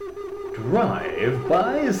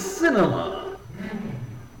Drive-by cinema.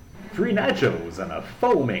 3 nachos and a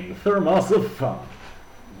foaming thermos of fun.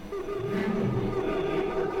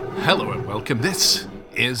 Hello and welcome. This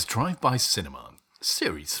is Drive-by Cinema,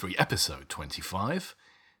 Series 3, Episode 25.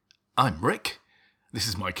 I'm Rick. This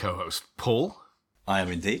is my co-host, Paul. I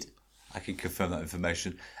am indeed. I can confirm that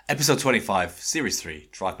information. Episode 25, Series 3,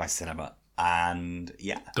 Drive-by Cinema. And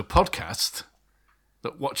yeah. The podcast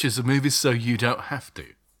that watches the movies so you don't have to.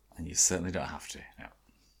 And you certainly don't have to. No.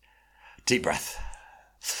 Deep breath.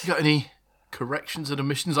 You got any corrections and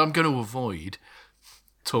omissions? I'm going to avoid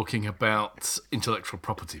talking about intellectual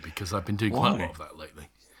property because I've been doing quite a lot of that lately.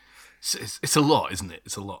 It's a lot, isn't it?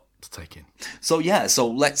 It's a lot to take in. So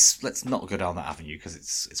let's not go down that avenue because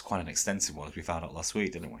it's quite an extensive one, as we found out last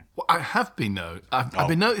week, didn't we? Well, I have been I've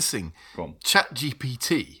been noticing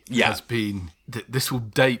ChatGPT has been. This will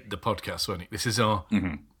date the podcast, won't it? This is our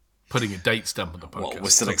putting a date stamp on the podcast. Well, we're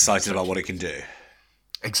still excited about what it can do.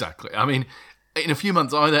 Exactly. I mean, in a few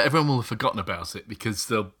months, either everyone will have forgotten about it because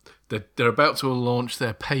they're about to launch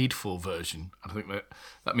their paid-for version. I think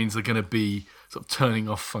that means they're going to be sort of turning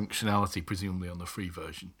off functionality, presumably on the free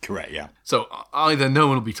version. Correct, yeah. So either no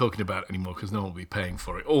one will be talking about it anymore because no one will be paying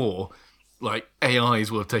for it, or like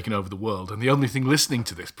AIs will have taken over the world, and the only thing listening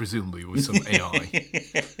to this, presumably, was some AI.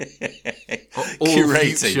 All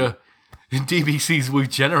future DVCs were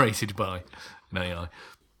generated by an AI.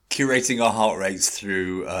 Curating our heart rates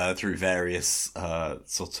through various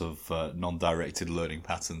sort of non-directed learning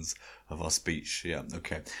patterns of our speech. Yeah,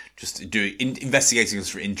 okay. Just investigating us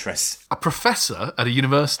for interest. A professor at a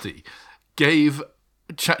university gave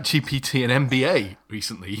ChatGPT an MBA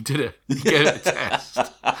recently. He gave it a test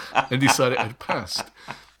and decided it had passed.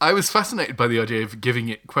 I was fascinated by the idea of giving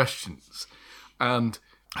it questions, and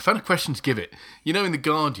I found a question to give it. You know, in The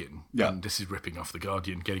Guardian, and this is ripping off The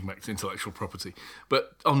Guardian, getting back to intellectual property,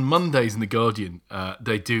 but on Mondays in The Guardian,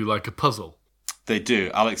 they do like a puzzle. They do.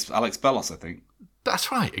 Alex Bellos, I think.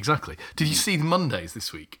 That's right, exactly. Did you see the Mondays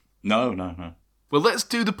this week? No. Well, let's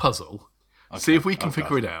do the puzzle, see if we can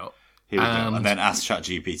figure it out. Here we go. And then ask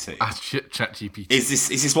ChatGPT. Ask ChatGPT. Is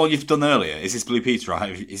this what you've done earlier? Is this Blue Peter?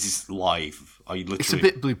 Right? Is this live? Are you literally? It's a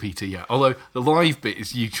bit Blue Peter, yeah. Although the live bit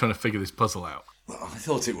is you trying to figure this puzzle out. I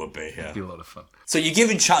thought it would be, yeah. It'd be a lot of fun. So you're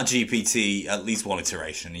giving ChatGPT at least one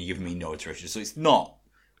iteration, and you're giving me no iteration. So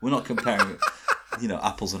we're not comparing,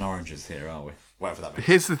 apples and oranges here, are we? Whatever that means.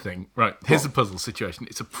 Here's the thing, right? Here's the puzzle situation.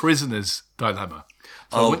 It's a prisoner's dilemma.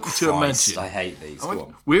 So I want you to imagine. I hate these.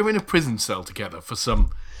 We're in a prison cell together for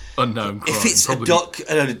some unknown crime. If it's a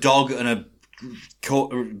dog and a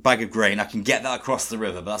bag of grain, I can get that across the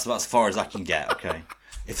river, but that's about as far as I can get, okay?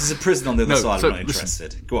 If there's a prison on the other side, I'm not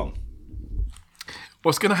interested. Listen. Go on.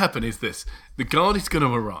 What's going to happen is this. The guard is going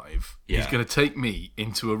to arrive. Yeah. He's going to take me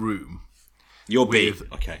into a room. You're B.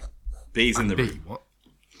 Okay. B's in the room. B, what?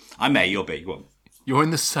 I'm A, you're B. Go on. You're in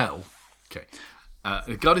the cell. Okay.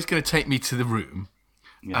 The guard is going to take me to the room,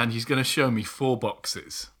 and he's going to show me 4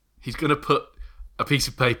 boxes. He's going to put a piece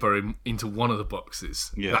of paper into one of the boxes.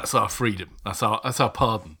 Yeah. That's our freedom. That's our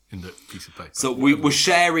pardon in the piece of paper. So we're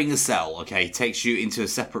sharing a cell, okay? He takes you into a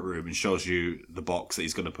separate room and shows you the box that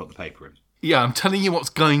he's going to put the paper in. Yeah, I'm telling you what's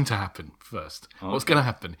going to happen first. Okay. What's going to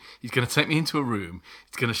happen? He's going to take me into a room.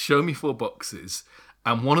 He's going to show me 4 boxes,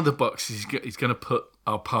 and one of the boxes he's going to put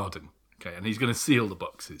our pardon. Okay, and he's going to seal the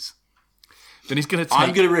boxes. Then he's going to.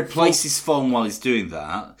 I'm going to replace his phone while he's doing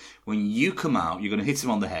that. When you come out, you're going to hit him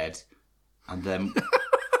on the head, and then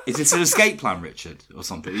is it an escape plan, Richard, or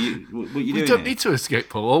something? What are you doing? We don't need to escape,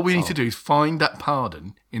 Paul. All we need to do is find that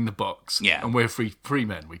pardon in the box. Yeah, and we're free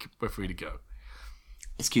men. We're free to go.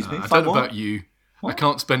 Excuse me. I don't know about you. What? I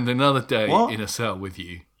can't spend another day in a cell with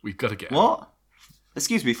you. We've got to get out.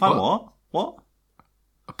 Excuse me. Find what? What?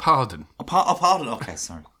 A pardon. A pardon. Okay,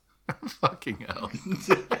 sorry. Fucking hell.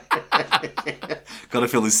 Got to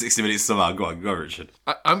fill this 60 minutes somehow. Go on, Richard.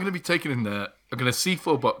 I'm going to be taken in there. I'm going to see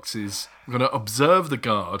 4 boxes. I'm going to observe the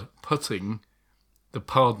guard putting the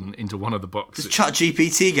pardon into one of the boxes. Does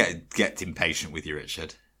ChatGPT get impatient with you,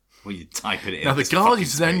 Richard? Well, you type it in. Now, the guard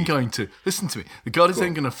is then going to... Listen to me. The guard is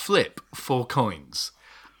then going to flip 4 coins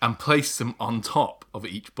and place them on top of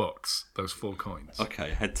each box, those 4 coins.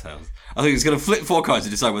 Okay, head tails. I think he's going to flip 4 coins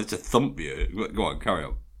and decide whether to thump you. Go on, carry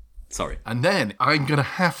on. Sorry. And then I'm going to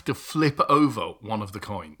have to flip over one of the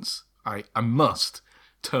coins. I must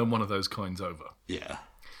turn one of those coins over. Yeah.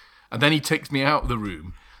 And then he takes me out of the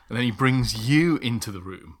room, and then he brings you into the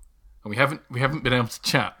room. And we haven't been able to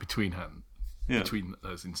chat between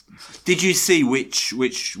those instances. Did you see which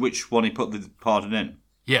one he put the pardon in?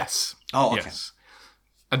 Yes. Oh, okay. Yes.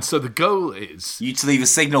 And so the goal is... You to leave a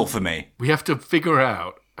signal for me. We have to figure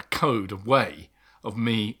out a code, a way of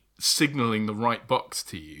me signalling the right box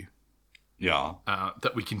to you Yeah.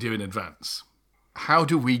 that we can do in advance. How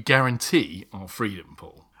do we guarantee our freedom,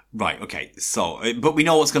 Paul? Right, okay. So, but we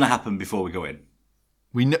know what's going to happen before we go in.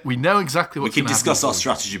 We know exactly We what's can going to happen. discuss our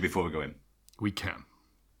strategy before we go in. We can.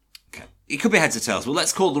 Okay. It could be heads or tails. Well,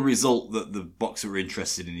 let's call the result that the box that we're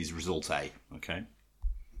interested in is result A. Okay.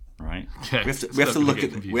 Right. Okay. We have to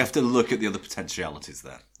look at the other potentialities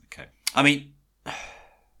there. Okay. I mean,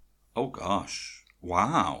 oh gosh,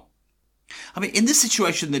 wow. I mean, in the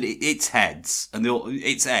situation that it's heads and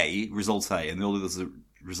it's A, result A, and the only others are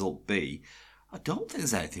result B, I don't think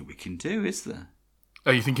there's anything we can do, is there?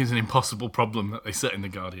 Oh, you think it's an impossible problem that they set in The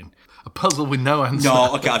Guardian? A puzzle with no answer?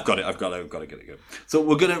 No, okay, I've got it. I've got to get it going. So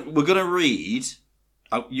we're gonna read.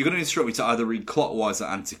 You're gonna instruct me to either read clockwise or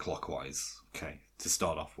anti-clockwise. Okay, to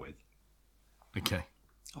start off with. Okay.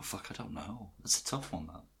 Oh fuck, I don't know. That's a tough one,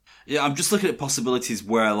 that. Yeah, I'm just looking at possibilities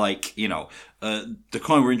where, like, the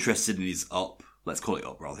coin we're interested in is up. Let's call it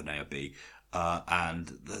up rather than A or B.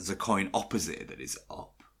 And there's a coin opposite it that is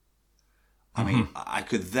up. I mean, I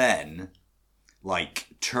could then, like,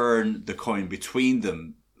 turn the coin between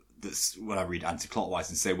them. That's when I read anti-clockwise,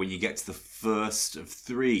 and say when you get to the first of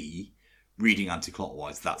three reading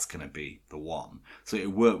anti-clockwise, that's going to be the one. So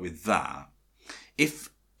it would work with that.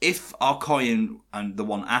 If our coin and the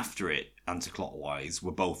one after it anti-clockwise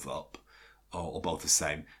were both up, or both the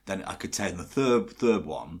same, then I could take the third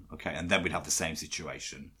one, okay, and then we'd have the same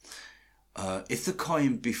situation. If the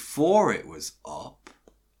coin before it was up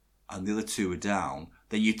and the other two were down,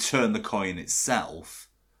 then you turn the coin itself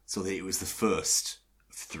so that it was the first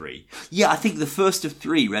of three. Yeah, I think the first of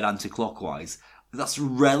three read anti-clockwise. That's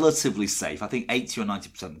relatively safe. I think 80 or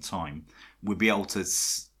 90% of the time we'd be able to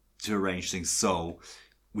arrange things so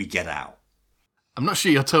we get out. I'm not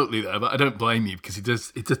sure you're totally there, but I don't blame you because it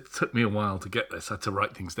just took me a while to get this. I had to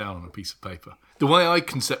write things down on a piece of paper. The way I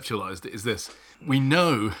conceptualized it is this. We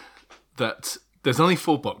know that there's only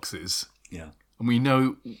 4 boxes. Yeah. And we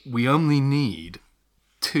know we only need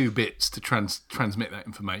 2 bits to transmit that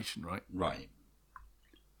information, right? Right.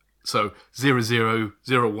 So 00,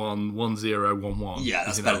 01, 10, 11. Yeah,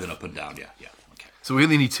 that's better than up and down. Yeah. Okay. So we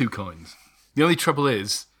only need 2 coins. The only trouble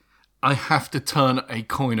is I have to turn a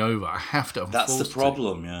coin over. I have to. That's the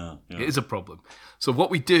problem, yeah. It is a problem. So what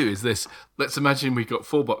we do is this. Let's imagine we've got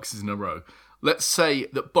 4 boxes in a row. Let's say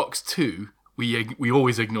that box 2 we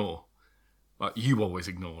always ignore. Like, you always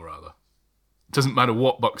ignore, rather. It doesn't matter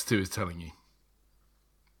what box 2 is telling you.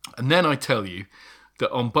 And then I tell you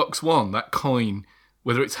that on box 1, that coin,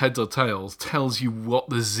 whether it's heads or tails, tells you what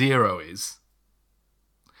the 0 is.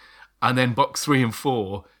 And then box 3 and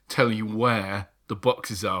 4 tell you where the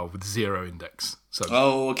boxes are with 0 index. So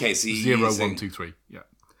okay. So 0, 1, 2, 3. Yeah.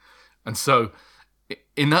 And so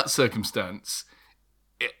in that circumstance,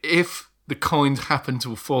 if the coins happen to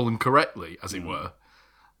have fallen correctly, as it were,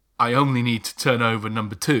 I only need to turn over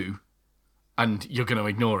number 2 and you're going to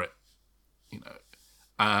ignore it.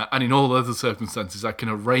 And in all other circumstances, I can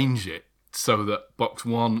arrange it so that box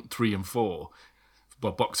 1, 3 and 4,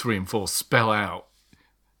 well, box 3 and 4 spell out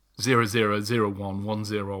 00, 01,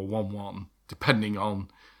 10, 11, depending on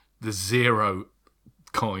the 0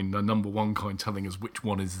 coin, the number 1 coin telling us which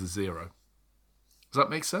one is the 0. Does that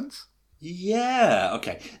make sense? Yeah,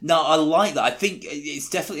 okay. No, I like that. I think it's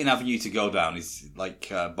definitely an avenue to go down. Is like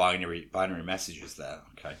binary messages there.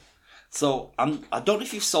 Okay. So I don't know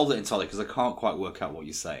if you've solved it entirely because I can't quite work out what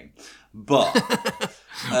you're saying. But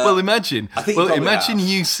well, imagine. Imagine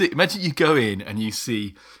you go in and you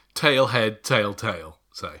see tail, head, tail, tail.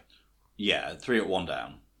 Say. Yeah, 3 up, 1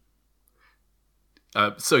 down.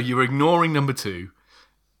 So you're ignoring number 2.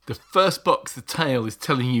 The first box, the tail, is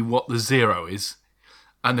telling you what the 0 is.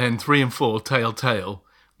 And then 3 and 4, tail, tail,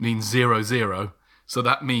 means 0, 0. So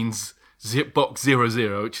that means box 0,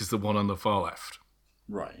 0, which is the one on the far left.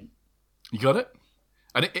 Right. You got it?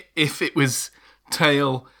 And if it was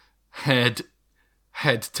tail, head,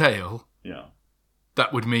 head, tail, yeah,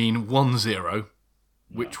 that would mean 1, 0,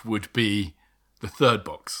 which would be the third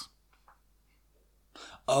box.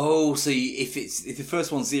 Oh, so if the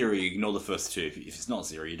first one's 0, you ignore the first 2. If it's not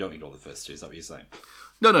 0, you don't ignore the first 2. Is that what you're saying?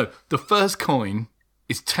 No. The first coin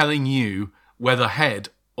is telling you whether head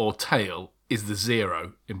or tail is the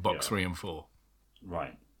 0 in box 3 and 4.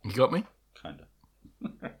 Right. You got me? Kind of.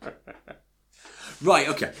 Right,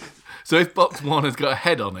 okay. So if box 1 has got a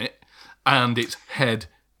head on it, and it's head,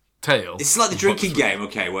 tail... It's like the drinking game,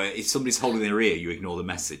 okay, where if somebody's holding their ear, you ignore the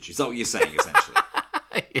message. Is that what you're saying, essentially?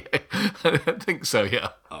 Yeah, I think so, yeah.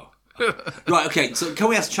 Oh. Right, okay, so can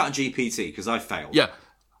we ask ChatGPT, because I failed. Yeah.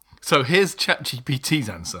 So here's ChatGPT's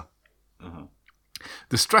answer. Uh-huh.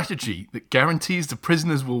 The strategy that guarantees the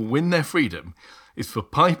prisoners will win their freedom is for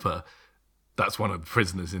Piper, that's one of the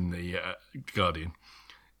prisoners in the Guardian,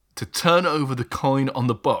 to turn over the coin on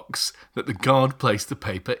the box that the guard placed the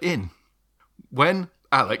paper in. When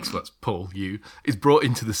Alex, that's Paul, is brought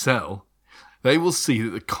into the cell, they will see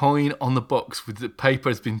that the coin on the box with the paper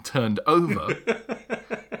has been turned over,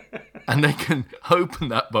 and they can open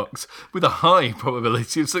that box with a high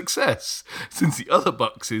probability of success, since the other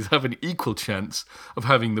boxes have an equal chance of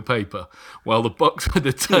having the paper, while the box with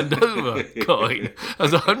the turned over coin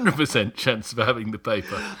has a 100% chance of having the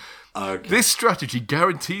paper. Okay. This strategy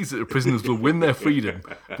guarantees that the prisoners will win their freedom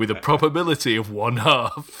with a probability of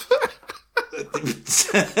 1/2.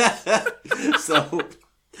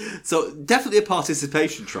 So definitely a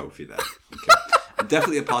participation trophy there. Okay.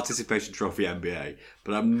 Definitely a participation trophy NBA,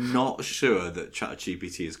 but I'm not sure that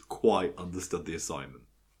ChatGPT has quite understood the assignment.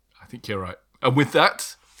 I think you're right. And with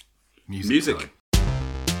that, music. Time.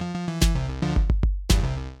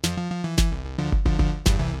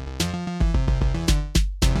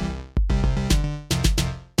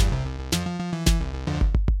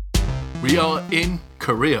 We are in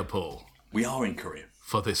Korea, Paul. We are in Korea.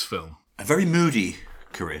 For this film. A very moody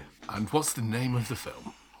Korea. And what's the name of the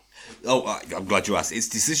film? Oh, I'm glad you asked. It's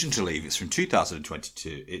Decision to Leave. It's from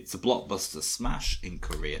 2022. It's a blockbuster smash in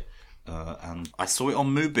Korea. And I saw it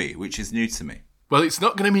on Mubi, which is new to me. Well, it's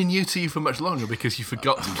not going to be new to you for much longer because you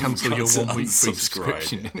forgot to cancel your 1 week free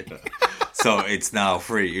subscription. So it's now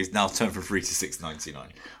free. It's now turned from free to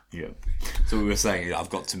 $6.99. Yeah. So we were saying I've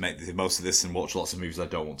got to make the most of this and watch lots of movies I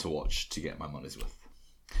don't want to watch to get my money's worth.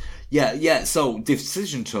 Yeah. So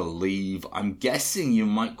Decision to Leave. I'm guessing you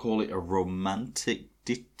might call it a romantic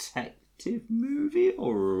detective movie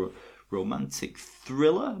or a romantic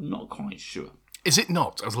thriller. I'm not quite sure. Is it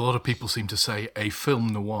not, as a lot of people seem to say, a film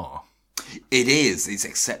noir? It is. It's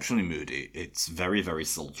exceptionally moody. It's very, very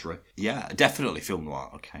sultry. Yeah, definitely film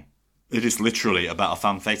noir. Okay. It is literally about a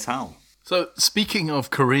femme fatale. So, speaking of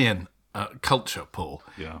Korean culture, Paul,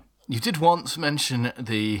 you did once mention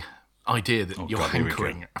the idea that you're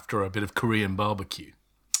hankering after a bit of Korean barbecue.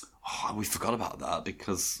 Oh, we forgot about that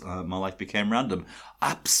because my life became random.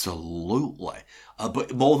 Absolutely.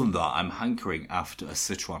 But more than that, I'm hankering after a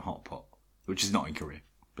Sichuan hot pot, which is not in Korea.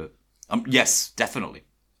 But yes, definitely.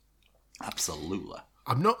 Absolutely.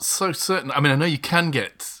 I'm not so certain. I mean, I know you can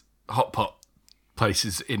get hot pot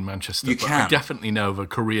places in Manchester, but I definitely know of a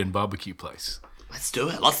Korean barbecue place. Let's do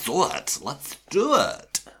it.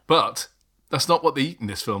 But that's not what they eat in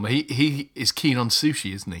this film. He is keen on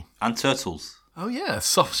sushi, isn't he? And turtles. Oh, yeah,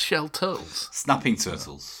 soft shell turtles. Snapping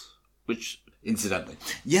turtles. Which, incidentally,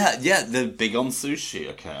 yeah, they're big on sushi.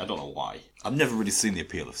 Okay, I don't know why. I've never really seen the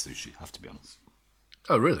appeal of sushi, I have to be honest.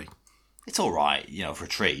 Oh, really? It's all right, for a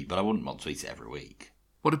treat, but I wouldn't want to eat it every week.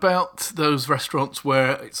 What about those restaurants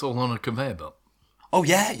where it's all on a conveyor belt? Oh,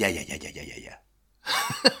 yeah.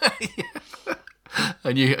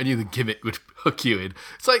 I knew the gimmick would hook you in.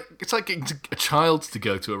 It's like getting a child to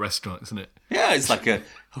go to a restaurant, isn't it? Yeah, it's like a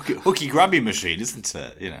hooky grabby machine, isn't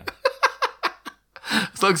it?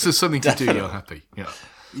 As long as there's something to do, you're happy.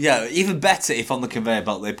 Yeah, even better if on the conveyor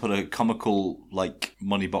belt they put a comical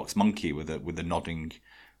money box monkey with a nodding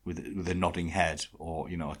head, or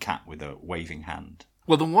a cat with a waving hand.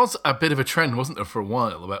 Well, there was a bit of a trend, wasn't there, for a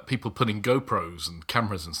while, about people putting GoPros and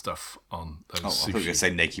cameras and stuff on those sushi. I thought you were going to say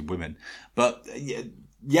naked women. But,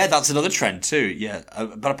 yeah, that's another trend too, yeah.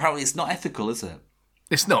 But apparently it's not ethical, is it?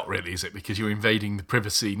 It's not really, is it? Because you're invading the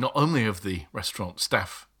privacy not only of the restaurant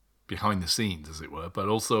staff behind the scenes, as it were, but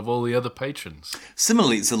also of all the other patrons.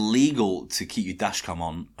 Similarly, it's illegal to keep your dashcam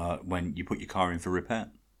on when you put your car in for repair.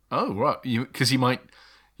 Oh, right. Because you might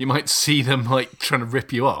see them trying to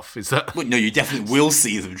rip you off. Is that? Well, no, you definitely will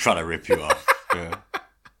see them trying to rip you off. Yeah.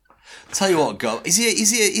 Tell you what, go. Is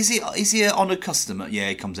he an honoured customer? Yeah,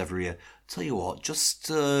 he comes every year. Tell you what, just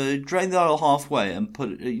drain the oil halfway and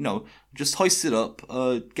put it. Just hoist it up,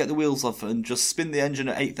 get the wheels off, and just spin the engine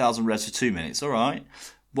at 8,000 revs for 2 minutes. All right,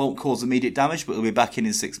 won't cause immediate damage, but it'll be back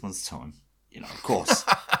in 6 months' time. Of course,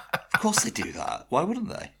 of course they do that. Why wouldn't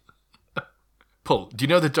they? Paul, do you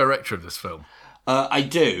know the director of this film? I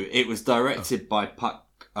do. It was directed by Park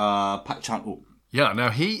Chan-wook. Yeah, now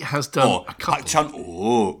he has done a couple. Park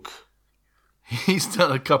Chan-wook. He's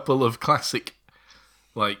done a couple of classic,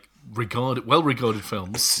 well-regarded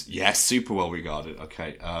films. Yes, super well-regarded.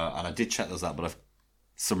 Okay, and I did check those out, but I've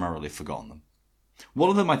summarily forgotten them. One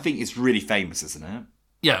of them, I think, is really famous, isn't it?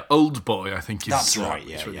 Yeah, Old Boy, I think, is That's right.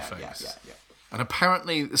 Yeah, really famous. Yeah. And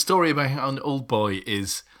apparently, the story about Old Boy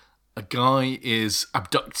is a guy is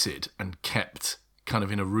abducted and kept kind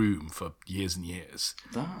of in a room for years and years.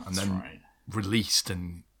 And then released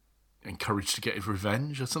and encouraged to get his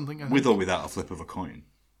revenge or something. With or without a flip of a coin.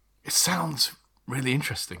 It sounds really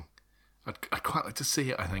interesting. I'd quite like to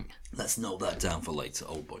see it, I think. Let's note that down for later.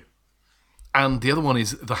 Oh boy. And the other one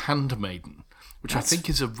is The Handmaiden, which I think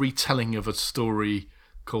is a retelling of a story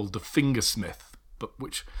called The Fingersmith, but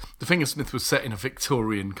which The Fingersmith was set in a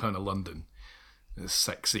Victorian kind of London, a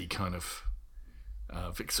sexy kind of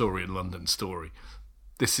Victorian London story.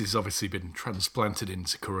 This has obviously been transplanted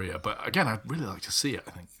into Korea, but again, I'd really like to see it.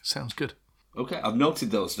 I think it sounds good. Okay, I've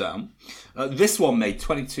noted those down. This one made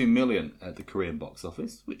 22 million at the Korean box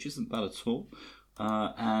office, which isn't bad at all.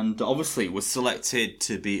 And obviously was selected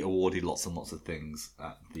to be awarded lots and lots of things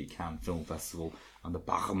at the Cannes Film Festival and the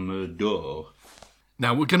Palme d'Or.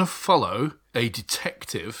 Now, we're going to follow a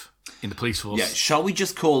detective in the police force. Yeah, shall we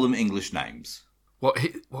just call them English names? What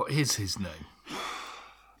is his name?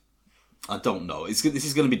 I don't know. This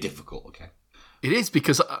is going to be difficult, okay? It is,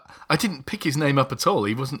 because I didn't pick his name up at all.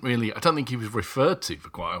 He wasn't really... I don't think he was referred to for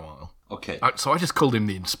quite a while. Okay. So I just called him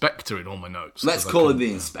the inspector in all my notes. Let's call him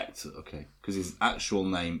the inspector, okay? Because his actual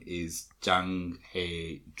name is Jang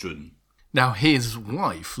Hae-jun. Now, his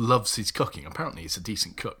wife loves his cooking. Apparently, he's a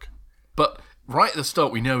decent cook. But right at the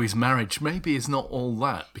start, we know his marriage maybe is not all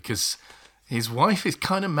that, because his wife is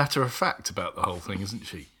kind of matter-of-fact about the whole thing, isn't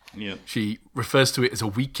she? Yeah. She refers to it as a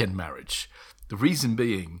weekend marriage. The reason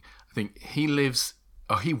being, I think he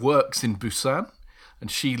works in Busan,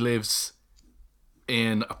 and she lives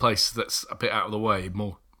in a place that's a bit out of the way,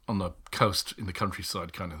 more on the coast, in the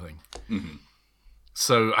countryside kind of thing. Mm-hmm.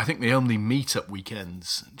 So I think they only meet at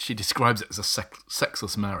weekends. She describes it as a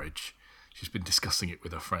sexless marriage. She's been discussing it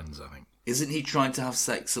with her friends, I think. Isn't he trying to have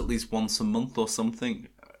sex at least once a month or something?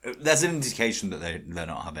 There's an indication that they don't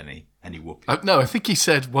have any whoopee. No, I think he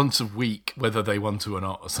said once a week, whether they want to or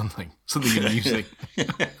not, or something amusing.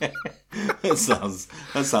 That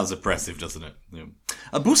sounds oppressive, doesn't it? Yeah.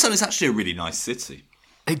 Busan is actually a really nice city.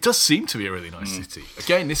 It does seem to be a really nice city.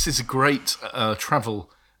 Again, this is a great travel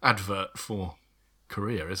advert for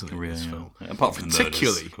Korea, isn't it? Korea, this yeah. film, Apart from the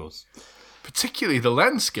murders, of course. Particularly the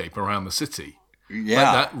landscape around the city. Yeah,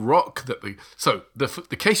 like that rock that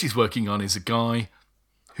the case he's working on is a guy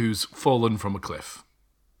who's fallen from a cliff.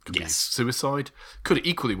 Could be suicide. Could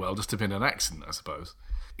equally well just have been an accident, I suppose,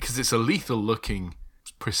 because it's a lethal-looking,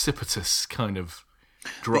 precipitous kind of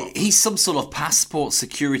drop. He's some sort of passport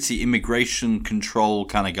security, immigration control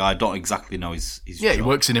kind of guy. I don't exactly know his job. He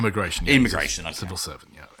works in immigration. Yeah, immigration, he's a civil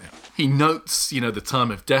servant. Yeah. He notes, the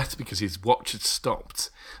time of death because his watch had stopped.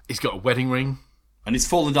 He's got a wedding ring. And he's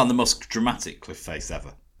fallen down the most dramatic cliff face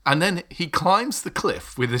ever. And then he climbs the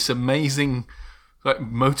cliff with this amazing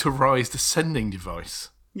motorized ascending device.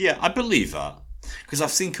 Yeah, I believe that. Because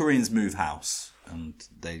I've seen Koreans move house, and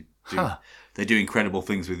they do incredible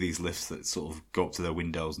things with these lifts that sort of go up to their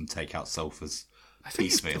windows and take out sofas. I think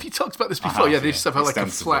piecemeal. have you talked about this before? They just have like a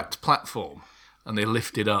flat platform, and they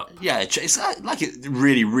lift it up. Yeah, it's like a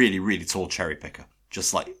really, really, really tall cherry picker.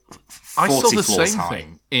 Just like 40 I saw the floors same high.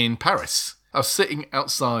 thing in Paris. I was sitting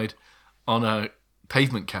outside on a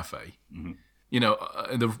pavement cafe. Mm-hmm.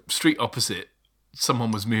 In the street opposite,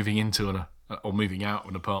 someone was moving into or moving out of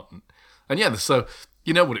an apartment. And so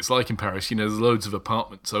you know what it's like in Paris. There's loads of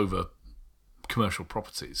apartments over commercial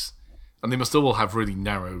properties. And they must all have really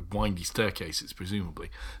narrow, windy staircases, presumably.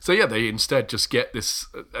 So they instead just get this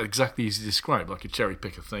exactly as you described, like a cherry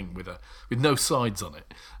picker thing with no sides on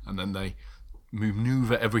it. And then they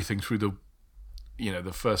maneuver everything through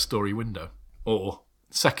the first story window. Or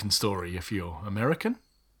second story if you're American.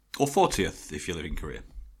 Or 40th if you live in Korea.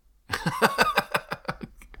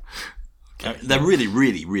 They're really,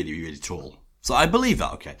 really, really, really tall. So I believe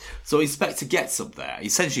that, okay. So Inspector gets up there.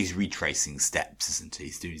 Essentially, he's retracing steps, isn't he?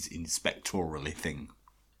 He's doing his inspectorally thing.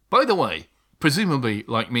 By the way, presumably,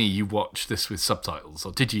 like me, you watched this with subtitles,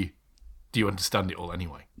 or did you? Do you understand it all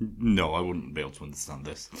anyway? No, I wouldn't be able to understand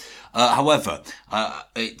this. However,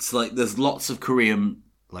 it's like there's lots of Korean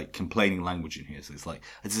complaining language in here. So it's like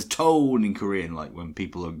it's a tone in Korean, like when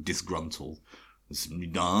people are disgruntled. It's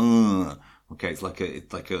okay. It's like they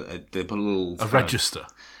put a little register.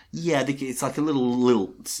 Yeah, it's like a little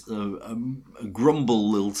lilt, a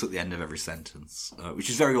grumble lilt at the end of every sentence, which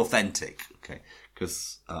is very authentic. Okay,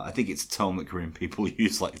 because I think it's a tone that Korean people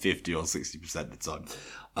use like 50 or 60% of the time.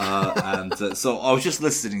 So I was just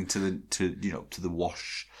listening to the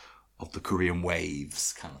wash of the Korean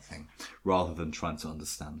waves kind of thing, rather than trying to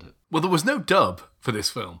understand it. Well, there was no dub for this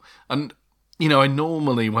film, and I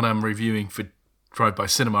normally, when I'm reviewing for Drive-By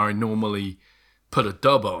Cinema, I normally put a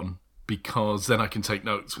dub on because then I can take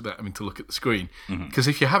notes without having to look at the screen. Because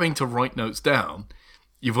if you're having to write notes down,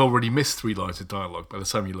 you've already missed 3 lines of dialogue by the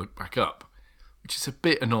time you look back up, which is a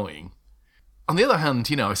bit annoying. On the other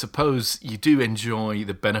hand, I suppose you do enjoy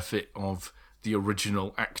the benefit of the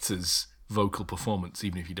original actor's vocal performance,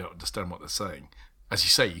 even if you don't understand what they're saying. As you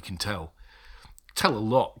say, you can tell a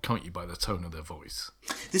lot, can't you, by the tone of their voice?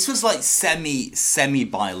 This was like semi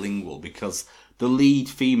bilingual, because the lead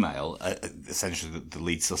female, essentially the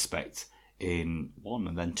lead suspect in one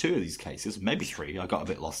and then two of these cases, maybe three, I got a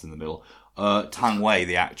bit lost in the middle. Tang Wei,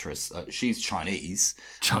 the actress, she's Chinese.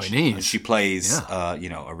 And she plays,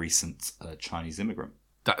 a recent Chinese immigrant.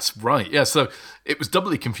 That's right, yeah. So it was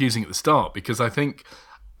doubly confusing at the start, because I think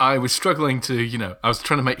I was struggling to, I was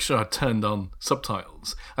trying to make sure I turned on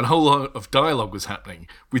subtitles, and a whole lot of dialogue was happening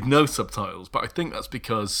with no subtitles, but I think that's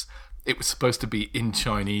because it was supposed to be in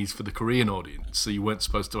Chinese for the Korean audience, so you weren't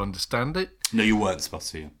supposed to understand it. No, you weren't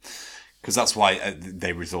supposed to, because that's why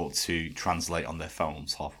they resort to translate on their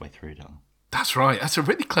phones halfway through, don't they? That's right. That's a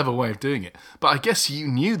really clever way of doing it. But I guess you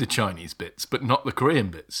knew the Chinese bits, but not the Korean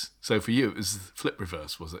bits. So for you, it was the flip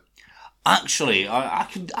reverse, was it? Actually,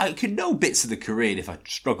 I could know bits of the Korean if I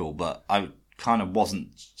struggle, but I kind of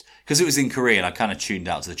wasn't, because it was in Korean. I kind of tuned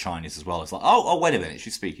out to the Chinese as well. It's like, oh, wait a minute,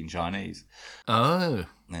 she's speaking Chinese. Oh,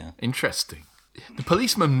 yeah, interesting. The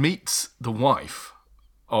policeman meets the wife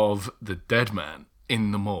of the dead man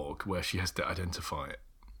in the morgue, where she has to identify it.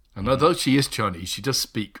 And although she is Chinese, she does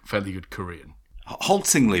speak fairly good Korean.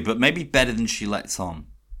 Haltingly, but maybe better than she lets on.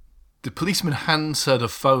 The policeman hands her the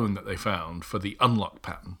phone that they found for the unlock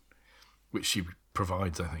pattern, which she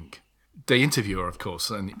provides, I think. They interview her, of course,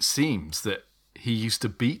 and it seems that he used to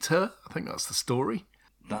beat her. I think that's the story.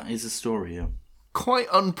 That is a story, yeah. Quite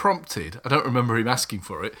unprompted. I don't remember him asking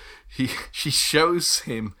for it. She shows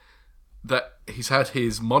him that he's had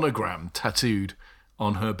his monogram tattooed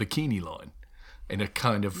on her bikini line in a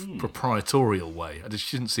kind of proprietorial way.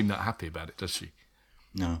 She didn't seem that happy about it, does she?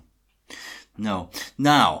 No.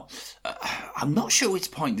 Now, I'm not sure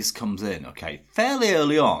which point this comes in, okay? Fairly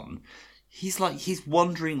early on, he's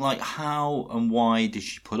wondering, how and why did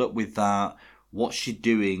she put up with that? What's she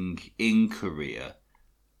doing in Korea?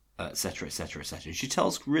 Etc., etc., etc. She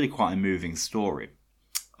tells really quite a moving story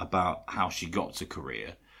about how she got to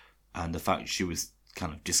Korea and the fact she was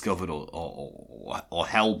kind of discovered or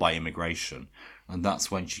held by immigration, and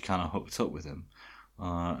that's when she kind of hooked up with him.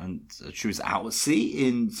 And she was out at sea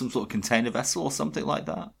in some sort of container vessel or something like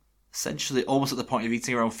that. Essentially, almost at the point of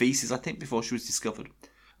eating her own feces, I think, before she was discovered.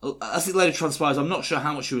 As it later transpires, I'm not sure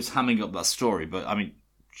how much she was hamming up that story, but, I mean,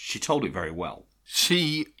 she told it very well.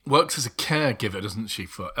 She works as a caregiver, doesn't she,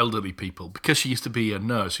 for elderly people. Because she used to be a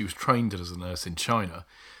nurse, she was trained as a nurse in China.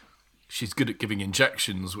 She's good at giving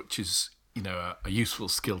injections, which is, a useful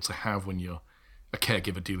skill to have when you're a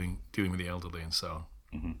caregiver dealing with the elderly and so on.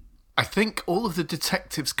 Mm-hmm. I think all of the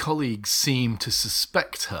detective's colleagues seem to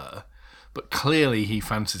suspect her, but clearly he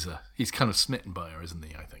fancies her. He's kind of smitten by her, isn't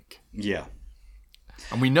he, I think? Yeah.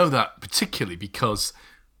 And we know that particularly because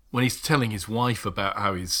when he's telling his wife about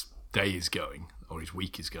how his day is going, or his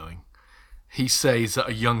week is going, he says that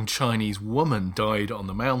a young Chinese woman died on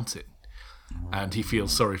the mountain, and he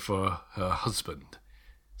feels sorry for her husband.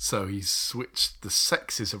 So he's switched the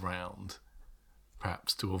sexes around,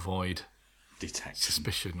 perhaps to avoid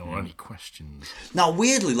suspicion or any questions. Now,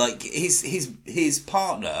 weirdly, his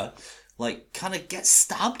partner, kind of gets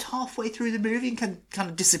stabbed halfway through the movie and kind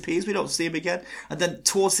of disappears. We don't see him again. And then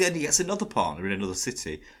towards the end, he gets another partner in another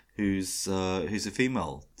city who's a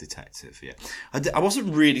female detective. Yeah, I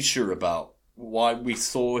wasn't really sure about why we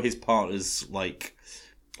saw his partners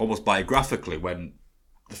almost biographically, when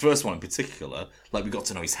the first one in particular, we got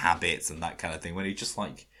to know his habits and that kind of thing, when he just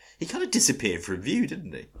he kind of disappeared from view,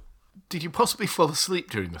 didn't he? Did you possibly fall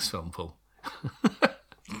asleep during this film, Paul?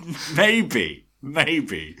 Maybe.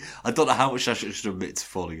 I don't know how much I should admit to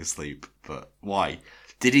falling asleep, but why?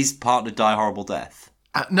 Did his partner die a horrible death?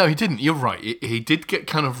 No, he didn't. You're right. He did get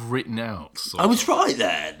kind of written out. I was right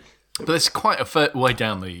then. But it's quite a fair way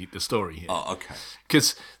down the story here. Oh, okay.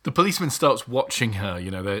 Because the policeman starts watching her.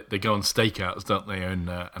 They go on stakeouts, don't they, and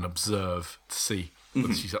observe to see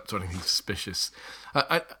whether she's up to anything suspicious.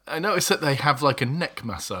 I noticed that they have a neck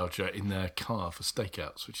massager in their car for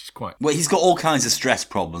stakeouts, which is quite... Well, he's got all kinds of stress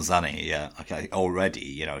problems, hasn't he? Yeah, okay,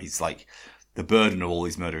 already. He's the burden of all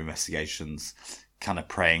these murder investigations kind of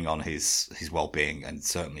preying on his well-being and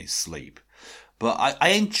certainly his sleep. But I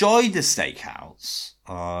enjoyed the stakeouts.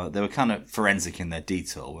 They were kind of forensic in their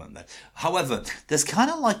detail, weren't they? However, there's kind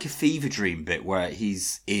of a fever dream bit where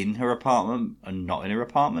he's in her apartment and not in her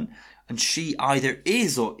apartment, and she either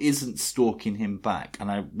is or isn't stalking him back.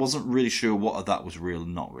 And I wasn't really sure what of that was real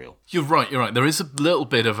and not real. You're right. There is a little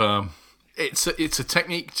bit of it's a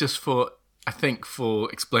technique just for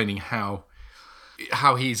explaining how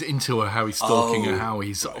how he's into her, how he's stalking her, Oh, how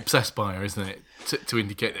he's obsessed by her, isn't it? To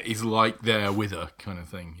indicate that he's like there with her, kind of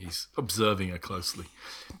thing. He's observing her closely.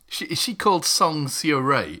 Is she called Song Seo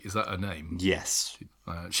Ray? Is that her name? Yes.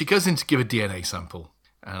 She goes in to give a DNA sample,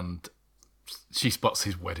 and she spots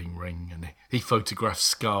his wedding ring, and he photographs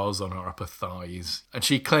scars on her upper thighs. And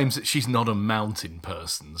she claims that she's not a mountain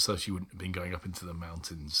person, so she wouldn't have been going up into the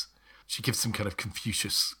mountains. She gives some kind of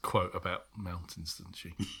Confucius quote about mountains, doesn't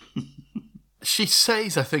she? She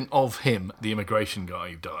says, I think, of him, the immigration guy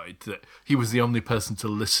who died, that he was the only person to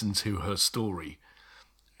listen to her story,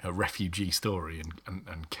 her refugee story,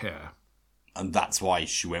 and care. And that's why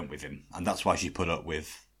she went with him. And that's why she put up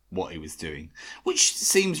with what he was doing. Which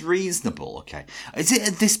seems reasonable, okay. Is it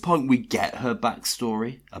at this point we get her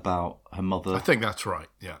backstory about her mother? I think that's right,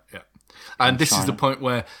 yeah. And this is the point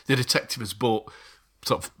where the detective has bought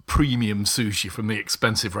sort of premium sushi from the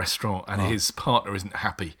expensive restaurant, and his partner isn't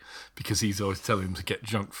happy because he's always telling him to get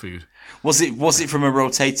junk food. Was it from a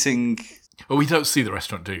rotating... Well, we don't see the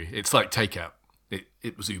restaurant, do we? It's like takeout.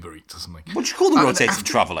 It was Uber Eats or something. What do you call the rotating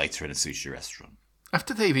travelator in a sushi restaurant?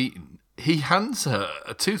 After they've eaten, he hands her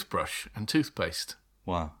a toothbrush and toothpaste.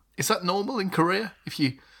 Wow. Is that normal in Korea? If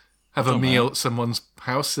you have a meal at someone's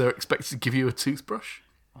house, they're expected to give you a toothbrush?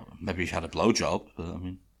 Maybe she had a blowjob, but I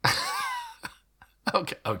mean...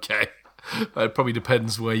 Okay. It probably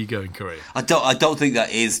depends where you go in Korea. I don't think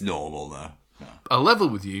that is normal, though. No. I'll level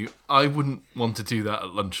with you. I wouldn't want to do that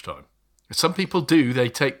at lunchtime. Some people do. They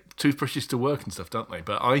take toothbrushes to work and stuff, don't they?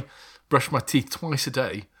 But I brush my teeth twice a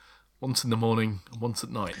day, once in the morning and once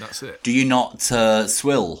at night. That's it. Do you not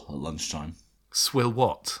swill at lunchtime? Swill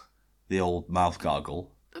what? The old mouth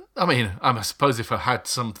gargle. I mean, I suppose if I had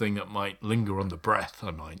something that might linger on the breath,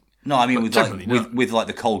 I might. No, I mean But with generally not. with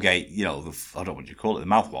the Colgate, I don't know what you call it, the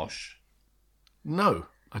mouthwash. No,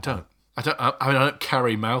 I don't. I mean, I don't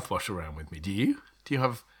carry mouthwash around with me. Do you? Do you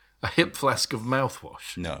have a hip flask of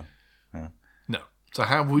mouthwash? No. No. So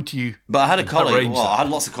how would you? But I had a colleague. arrange Well, that? I had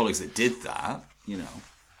lots of colleagues that did that.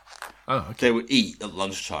 Oh, okay. They would eat at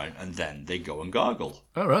lunchtime and then they go and gargle.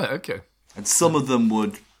 All right. Okay. And some of them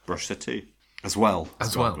would brush their teeth as well.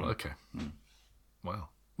 As well. Okay. Wow.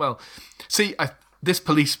 Well, see, this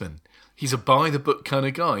policeman, he's a by-the-book kind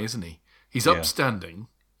of guy, isn't he? He's upstanding.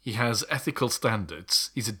 He has ethical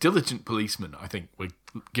standards. He's a diligent policeman, I think we're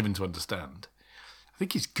given to understand. I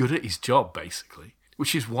think he's good at his job, basically,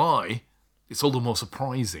 which is why it's all the more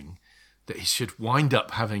surprising that he should wind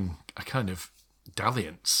up having a kind of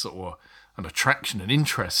dalliance or an attraction, an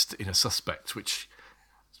interest in a suspect, which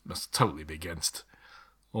must totally be against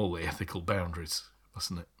all the ethical boundaries,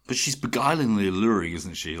 mustn't it? But she's beguilingly alluring,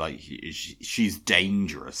 isn't she? Like she's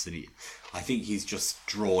dangerous, and I think he's just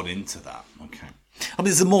drawn into that. Okay, I mean,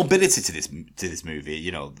 there's a morbidity to this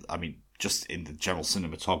movie. I mean, just in the general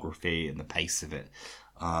cinematography and the pace of it,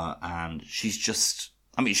 and she's just.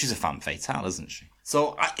 I mean, she's a femme fatale, isn't she?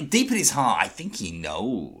 So deep in his heart, I think he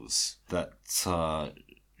knows that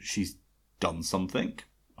she's done something.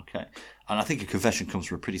 Okay, and I think a confession comes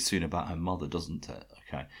from her pretty soon about her mother, doesn't it?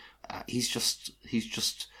 Okay. He's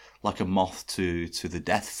just like a moth to the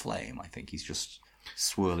death flame. I think he's just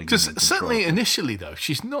swirling. Because certainly initially, though,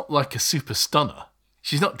 she's not like a super stunner.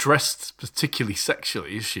 She's not dressed particularly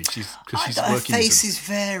sexually, is she? Her face is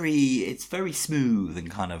very smooth and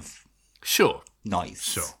kind of nice.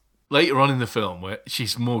 Sure. Later on in the film, where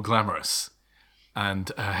she's more glamorous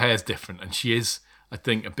and her hair's different, and she is, I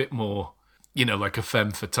think, a bit more, like a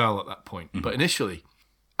femme fatale at that point. Mm-hmm. But initially.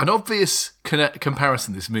 An obvious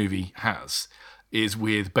comparison this movie has is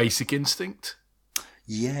with Basic Instinct.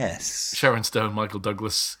 Yes. Sharon Stone, Michael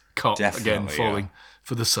Douglas, cop, again falling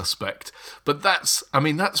for the suspect. But that's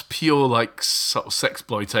pure like sort of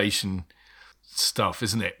sexploitation stuff,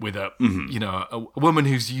 isn't it? With a woman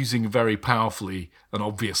who's using very powerfully and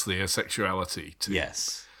obviously her sexuality to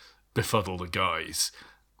befuddle the guys.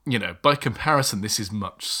 By comparison, this is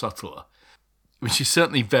much subtler. I mean, she's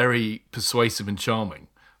certainly very persuasive and charming.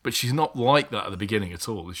 But she's not like that at the beginning at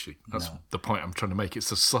all, is she? That's the point I'm trying to make.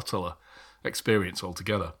 It's a subtler experience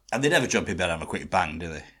altogether. And they never jump in bed and have a quick bang, do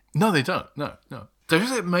they? No, they don't. No. There is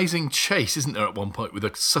an amazing chase, isn't there, at one point with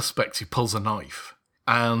a suspect who pulls a knife.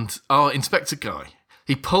 And our inspector guy,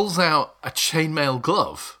 he pulls out a chainmail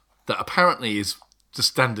glove that apparently is the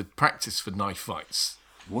standard practice for knife fights.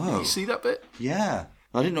 Whoa. Did you see that bit? Yeah.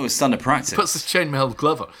 I didn't know it was standard practice. He puts this chainmail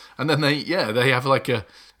glove on. And then they have like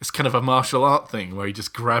it's kind of a martial art thing where he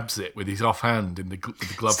just grabs it with his offhand in the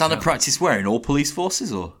glove. Standard hand. practice where? In all police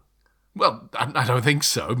forces or? Well, I don't think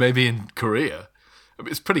so. Maybe in Korea.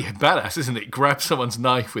 It's pretty badass, isn't it? Grab someone's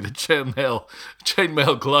knife with a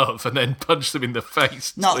chainmail glove and then punch them in the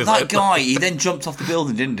face. No, that guy, he then jumped off the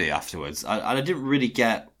building, didn't he, afterwards? I didn't really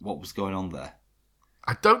get what was going on there.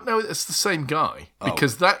 I don't know if it's the same guy,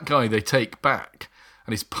 because that guy they take back,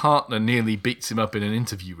 and his partner nearly beats him up in an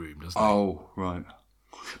interview room, doesn't he? Oh, right.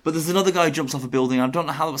 But there's another guy who jumps off a building. I don't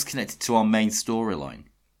know how that was connected to our main storyline.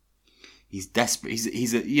 He's desperate.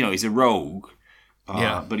 He's a rogue.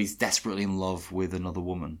 But he's desperately in love with another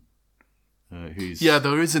woman. There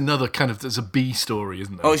is another there's a B story,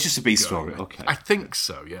 isn't there? Oh, it's just a B story. Okay. I think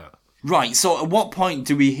so, yeah. Right, so at what point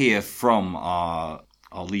do we hear from our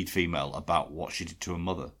lead female about what she did to her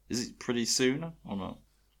mother? Is it pretty soon or not?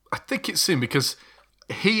 I think it's soon, because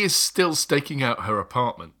he is still staking out her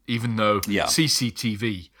apartment, even though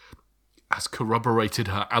CCTV has corroborated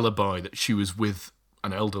her alibi that she was with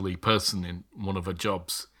an elderly person in one of her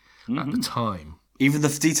jobs at the time. Even the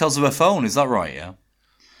details of her phone, is that right, yeah?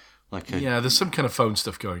 There's some kind of phone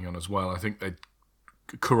stuff going on as well. I think they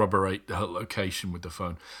corroborate her location with the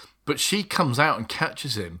phone. But she comes out and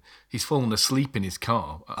catches him. He's fallen asleep in his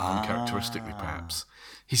car, uncharacteristically perhaps.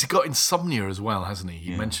 He's got insomnia as well, hasn't he?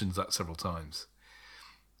 He mentions that several times.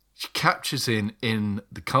 She captures him in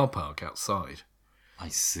the car park outside. I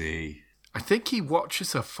see. I think he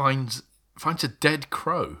watches her finds a dead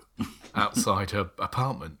crow outside her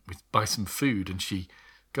apartment by some food, and she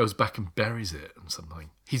goes back and buries it and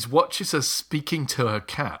something. He watches her speaking to her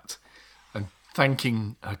cat and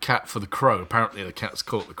thanking her cat for the crow. Apparently the cat's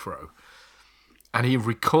caught the crow. And he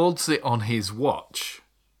records it on his watch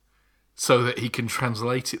so that he can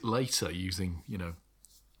translate it later using,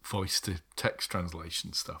 voice-to-text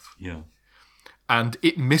translation stuff. Yeah. And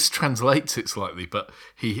it mistranslates it slightly, but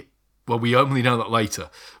we only know that later,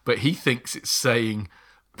 but he thinks it's saying,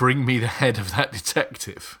 "Bring me the head of that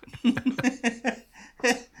detective."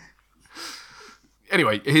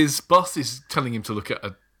 Anyway, his boss is telling him to look at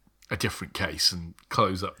a different case and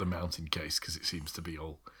close up the mountain case because it seems to be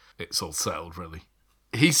all settled, really.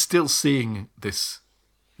 He's still seeing this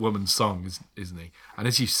woman's song, isn't he? And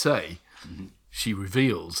as you say, she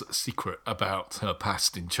reveals a secret about her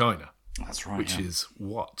past in China. That's right. Which is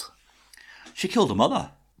what? She killed her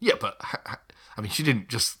mother. Yeah, but she didn't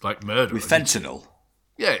just murder her. With fentanyl.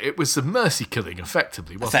 Yeah, it was a mercy killing,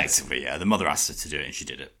 effectively, wasn't it? Effectively, yeah. The mother asked her to do it, and she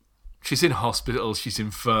did it. She's in hospital, she's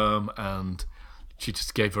infirm, and she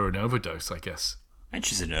just gave her an overdose, I guess. And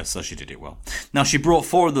she's a nurse, so she did it well. Now, she brought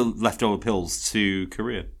 4 of the leftover pills to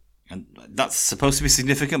Korea. And that's supposed to be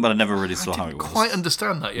significant, but I never really saw how it was. I didn't quite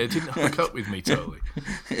understand that, yeah. It didn't hook up with me totally.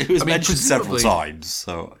 It was mentioned several times,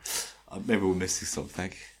 so maybe we're missing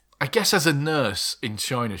something. I guess as a nurse in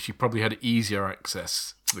China, she probably had easier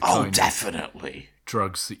access to the kind definitely. of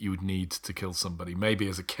drugs that you would need to kill somebody. Maybe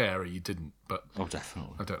as a carer you didn't, but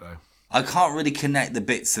definitely. I don't know. I can't really connect the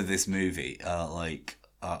bits of this movie.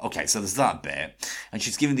 Okay, so there's that bit, and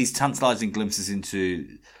she's giving these tantalising glimpses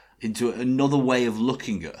into another way of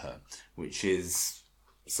looking at her, which is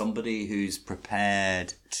somebody who's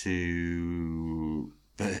prepared to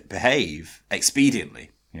behave expediently.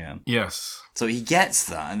 Yeah. Yes. So he gets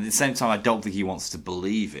that, and at the same time, I don't think he wants to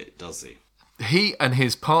believe it, does he? He and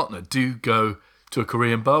his partner do go to a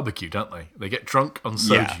Korean barbecue, don't they? They get drunk on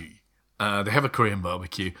soju. Yeah. They have a Korean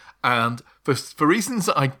barbecue, and for reasons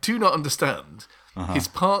that I do not understand, his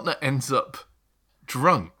partner ends up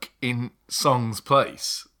drunk in Song's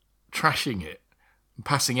place, trashing it, and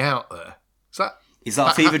passing out there. Is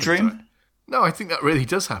that a fever dream? No, I think that really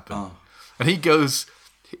does happen. Oh. And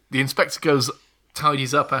the inspector goes,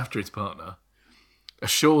 tidies up after his partner,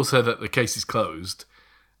 assures her that the case is closed,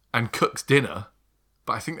 and cooks dinner.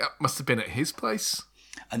 But I think that must have been at his place.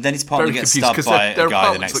 And then his partner gets stabbed by a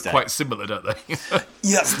guy the next day. Look quite similar, don't they?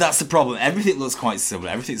 Yes, that's the problem. Everything looks quite similar.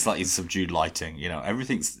 Everything's in subdued lighting.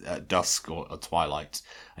 Everything's at dusk or twilight.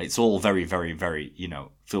 It's all very, very, very,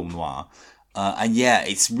 film noir. And yeah,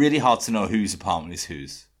 it's really hard to know whose apartment is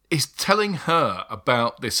whose. He's telling her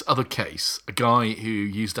about this other case, a guy who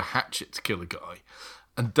used a hatchet to kill a guy.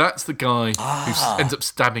 And that's the guy who ends up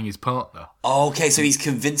stabbing his partner. Oh, okay, so he's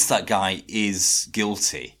convinced that guy is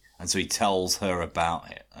guilty. And so he tells her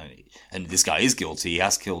about it. And this guy is guilty. He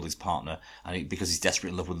has killed his partner because he's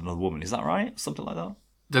desperately in love with another woman. Is that right? Something like that?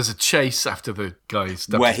 There's a chase after the guy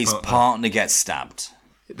stabs where his partner gets stabbed.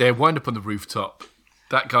 They wind up on the rooftop.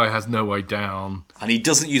 That guy has no way down. And he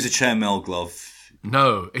doesn't use a chainmail glove.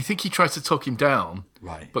 No, I think he tries to talk him down.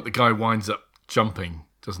 Right. But the guy winds up jumping,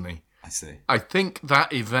 doesn't he? I see. I think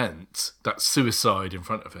that event, that suicide in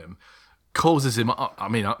front of him, causes him.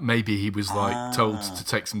 Maybe he was told to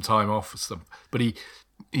take some time off or something. But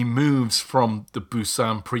he moves from the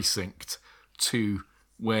Busan precinct to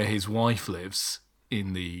where his wife lives,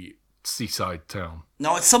 in the seaside town.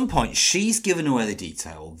 Now, at some point, she's given away the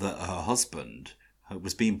detail that her husband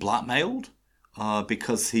was being blackmailed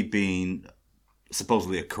because he'd been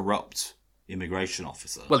supposedly a corrupt immigration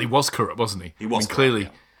officer. Well, he was corrupt, wasn't he? He was clearly.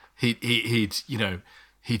 Yeah.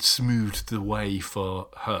 He'd smoothed the way for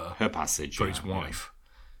her passage for his wife,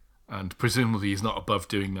 and presumably he's not above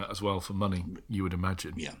doing that as well for money. You would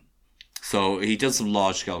imagine. Yeah. So he did some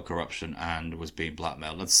large-scale corruption and was being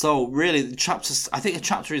blackmailed. And so really, I think the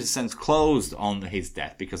chapter is in a sense closed on his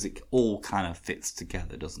death because it all kind of fits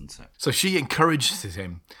together, doesn't it? So she encourages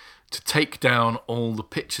him to take down all the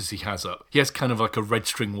pictures he has up. He has kind of like a red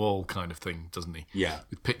string wall kind of thing, doesn't he? Yeah.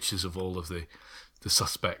 With pictures of all of the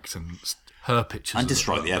suspects and her pictures. And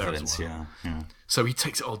destroy the there as evidence, well. yeah. So he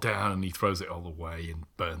takes it all down and he throws it all away and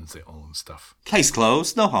burns it all and stuff. Case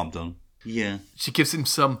closed, no harm done. Yeah. She gives him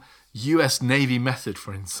some US Navy method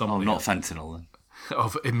for insomnia. Oh, not fentanyl then.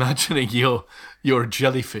 Of imagining you're a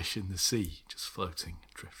jellyfish in the sea, just floating,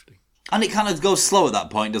 drifting. And it kind of goes slow at that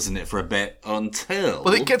point, doesn't it, for a bit, until...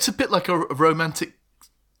 Well, it gets a bit like a romantic,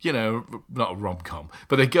 not a rom-com,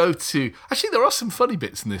 but they go to... Actually, there are some funny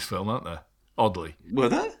bits in this film, aren't there? Oddly. Were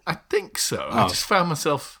there? I think so. I just found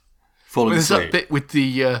myself... Falling There's asleep. that bit with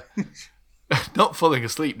the... not falling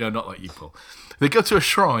asleep, no, not like you, Paul. They go to a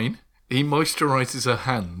shrine. He moisturises her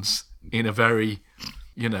hands in a very,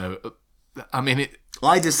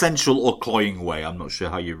 Either sensual or cloying way. I'm not sure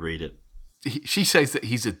how you read it. She says that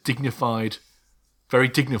he's very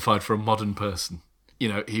dignified for a modern person.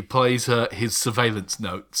 He plays her his surveillance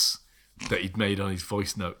notes that he'd made on his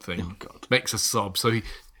voice note thing. Oh, God. Makes her sob. So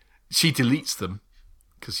she deletes them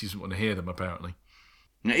because she doesn't want to hear them, apparently.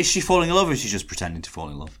 Now, is she falling in love or is she just pretending to fall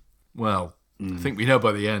in love? Well, I think we know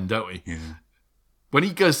by the end, don't we? Yeah. When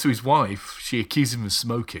he goes to his wife, she accuses him of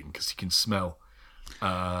smoking because he can smell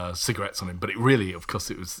cigarettes on him. But of course,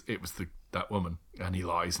 it was that woman, and he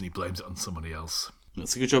lies and he blames it on somebody else.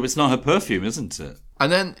 That's a good job. It's not her perfume, isn't it? And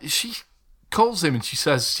then she calls him and she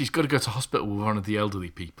says she's got to go to hospital with one of the elderly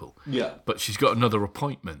people. Yeah. But she's got another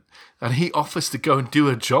appointment, and he offers to go and do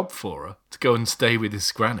a job for her, to go and stay with his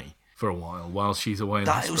granny for a while she's away in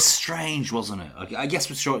hospital. It was strange, wasn't it? I guess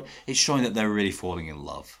it's showing that they're really falling in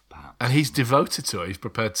love, perhaps. And he's devoted to her. He's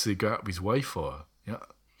prepared to go out of his way for her. Yeah.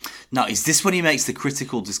 Now, is this when he makes the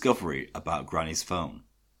critical discovery about Granny's phone?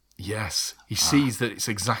 Yes. He sees that it's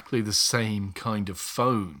exactly the same kind of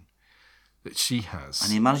phone that she has.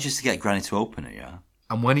 And he manages to get Granny to open it, yeah?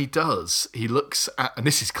 And when he does, he looks at... And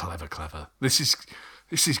this is clever. This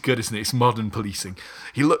is good, isn't it? It's modern policing.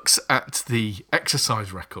 He looks at the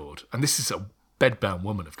exercise record, and this is a bedbound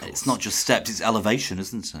woman, of course. It's not just steps, it's elevation,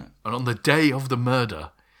 isn't it? And on the day of the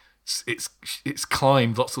murder, it's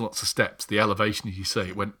climbed lots and lots of steps. The elevation, as you say,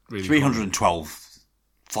 it went really 312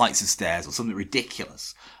 flights of stairs or something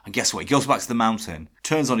ridiculous. And guess what? He goes back to the mountain,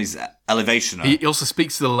 turns on his elevationer. He also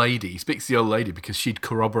speaks to the lady. He speaks to the old lady because she'd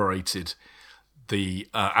corroborated the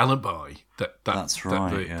alibi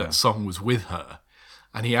that song was with her.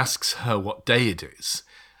 And he asks her what day it is.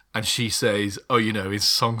 And she says, his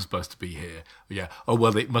song's supposed to be here. Yeah. Oh,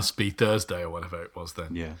 well, it must be Thursday or whatever it was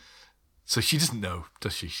then. Yeah. So she doesn't know,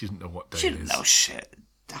 does she? She doesn't know what day she it is. She doesn't know shit.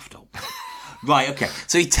 Daft old. Right, okay.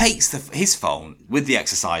 So he takes his phone with the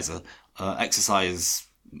exercise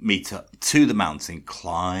meter to the mountain,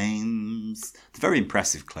 climbs the very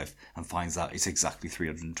impressive cliff, and finds out it's exactly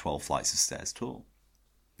 312 flights of stairs tall.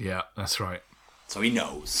 Yeah, that's right. So he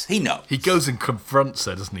knows. He knows. He goes and confronts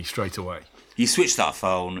her, doesn't he, straight away? You switched that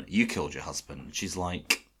phone. You killed your husband. She's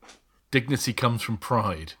like... Dignity comes from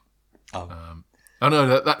pride. Oh.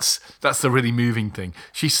 No, that's the really moving thing.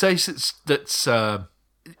 She says that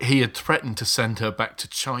he had threatened to send her back to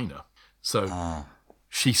China. So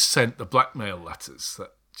she sent the blackmail letters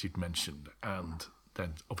that she'd mentioned and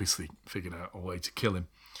then obviously figured out a way to kill him.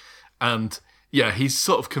 And, yeah, he's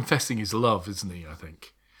sort of confessing his love, isn't he, I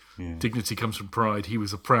think? Yeah. Dignity comes from pride. He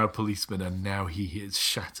was a proud policeman and now he is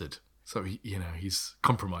shattered. So, he's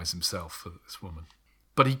compromised himself for this woman.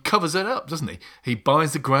 But he covers it up, doesn't he? He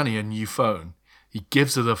buys the granny a new phone. He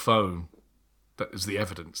gives her the phone. That is the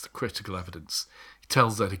evidence, the critical evidence. He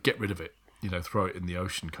tells her to get rid of it, throw it in the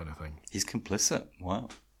ocean kind of thing. He's complicit. Wow.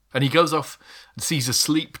 And he goes off and sees a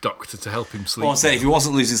sleep doctor to help him sleep. Well, I'm saying, if he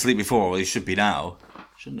wasn't losing sleep before, well, he should be now,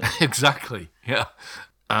 shouldn't he? Exactly, yeah.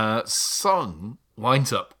 Song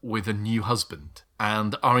winds up with a new husband,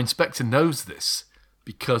 and our inspector knows this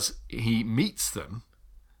because he meets them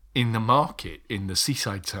in the market in the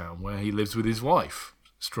seaside town where he lives with his wife,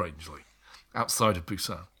 strangely, outside of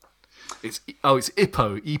Busan. It's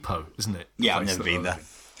Ipoh, isn't it? Yeah, I've never been there.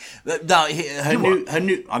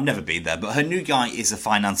 I've never been there, but her new guy is a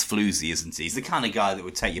finance floozy, isn't he? He's the kind of guy that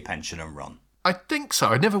would take your pension and run. I think so.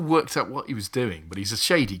 I never worked out what he was doing, but he's a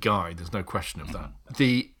shady guy. There's no question of that.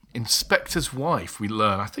 The inspector's wife, we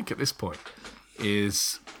learn, I think at this point,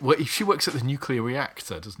 is... Well, she works at the nuclear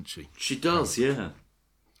reactor, doesn't she? She does, yeah.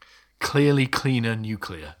 Clearly cleaner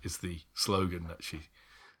nuclear is the slogan that she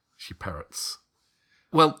parrots.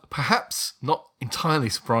 Well, perhaps not entirely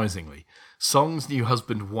surprisingly, Song's new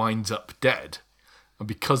husband winds up dead. And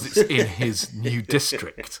because it's in his new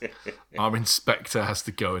district, our inspector has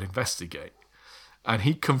to go and investigate. And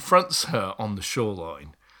he confronts her on the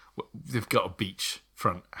shoreline. They've got a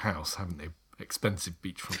beachfront house, haven't they? Expensive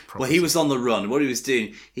beachfront property. Well, he was on the run. What he was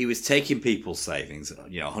doing, he was taking people's savings,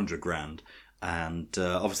 100 grand. And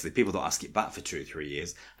obviously people don't ask it back for 2 or 3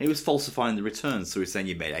 years. And he was falsifying the returns. So he was saying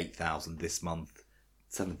you made 8,000 this month,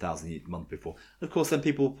 7,000 the month before. And of course, then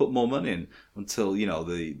people will put more money in until,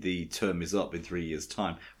 the term is up in 3 years'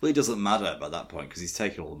 time. Well, it doesn't matter by that point because he's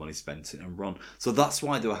taken all the money, spent it and run. So that's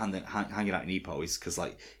why they were hanging out in Ipoh, is because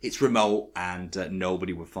it's remote and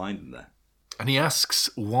nobody would find them there. And he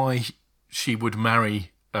asks why she would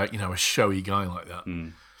marry, a showy guy like that.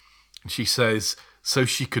 Mm. And she says, so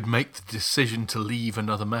she could make the decision to leave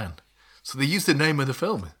another man. So they use the name of the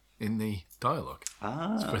film in the dialogue.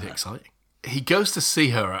 It's pretty exciting. He goes to see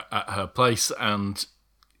her at her place and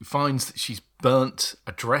finds that she's burnt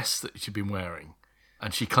a dress that she'd been wearing.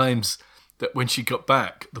 And she claims that when she got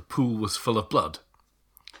back, the pool was full of blood.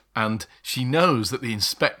 And she knows that the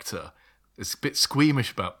inspector is a bit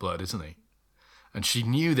squeamish about blood, isn't he? And she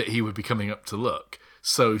knew that he would be coming up to look.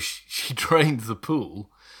 So she drained the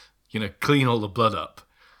pool, clean all the blood up,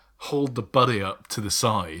 hauled the body up to the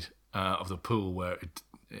side of the pool where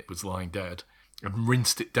it was lying dead, and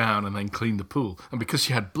rinsed it down and then cleaned the pool. And because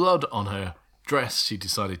she had blood on her dress, she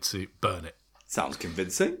decided to burn it. Sounds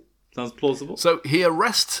convincing. Sounds plausible. So he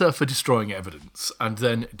arrests her for destroying evidence, and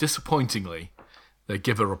then, disappointingly, they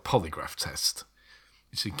give her a polygraph test.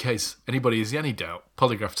 It's in case anybody has any doubt,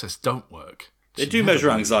 polygraph tests don't work. They do measure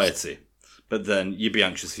anxiety, but then you'd be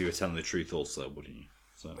anxious if you were telling the truth also, wouldn't you?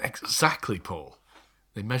 So. Exactly, Paul.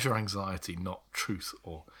 They measure anxiety, not truth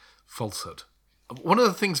or falsehood. One of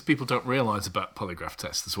the things people don't realise about polygraph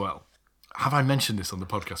tests as well, have I mentioned this on the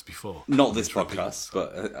podcast before? Not this podcast,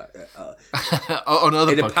 but on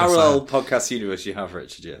other podcasts. In a parallel podcast universe you have,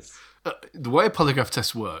 Richard, yes. The way polygraph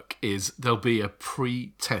tests work is there'll be a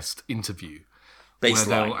pre-test interview where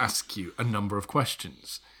they'll ask you a number of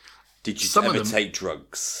questions. Did you ever take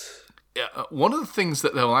drugs? One of the things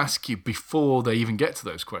that they'll ask you before they even get to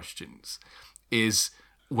those questions is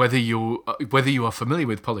whether you are familiar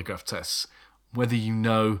with polygraph tests, whether you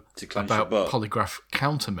know about polygraph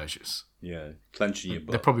countermeasures. Yeah, clenching your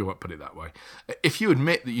butt. They probably won't put it that way. If you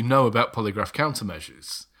admit that you know about polygraph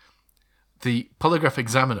countermeasures, the polygraph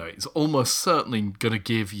examiner is almost certainly going to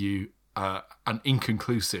give you an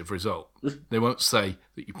inconclusive result. They won't say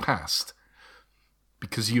that you passed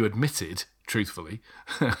because you admitted, truthfully,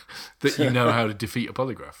 that you know how to defeat a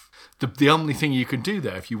polygraph. The only thing you can do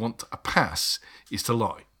there if you want a pass is to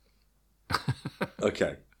lie.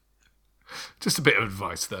 Okay. Just a bit of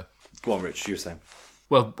advice there. Go on, Rich, you were saying.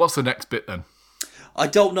 Well, what's the next bit then? I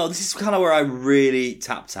don't know. This is kind of where I really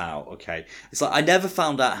tapped out, okay? It's like I never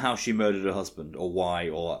found out how she murdered her husband or why,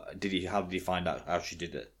 or how did he find out how she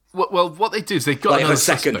did it? Well, what they do is they've got another her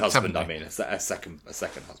second suspect, husband, I mean. A second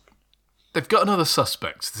husband. They've got another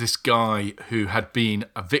suspect, this guy who had been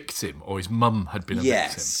a victim, or his mum had been a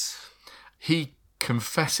victim. He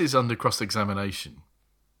confesses under cross-examination.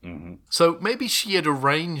 Mm-hmm. So maybe she had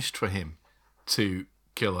arranged for him to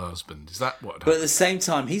kill her husband. Is that what happened? But at the same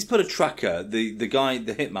time, he's put a tracker, the guy,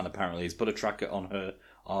 the hitman apparently, has put a tracker on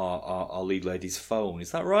our lead lady's phone.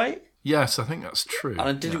 Is that right? Yes, I think that's true. And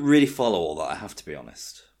I didn't really follow all that, I have to be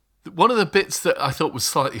honest. One of the bits that I thought was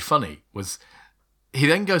slightly funny was he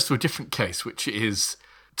then goes to a different case, which is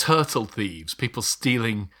turtle thieves, people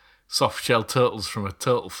stealing soft-shell turtles from a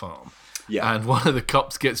turtle farm. Yeah. And one of the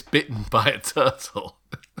cops gets bitten by a turtle.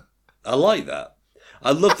 I like that.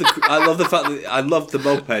 I love the fact that I loved the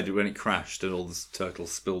moped when it crashed and all the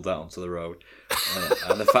turtles spilled out onto the road,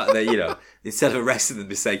 and the fact that instead of arresting them,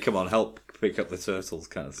 they say, "Come on, help pick up the turtles,"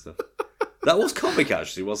 kind of stuff. That was comic,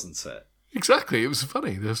 actually, wasn't it? Exactly, it was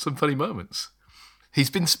funny. There's some funny moments. He's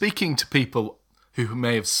been speaking to people who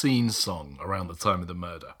may have seen Song around the time of the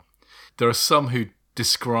murder. There are some who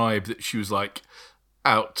describe that she was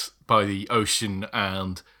out by the ocean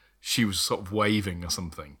and she was sort of waving or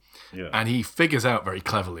something. Yeah. And he figures out very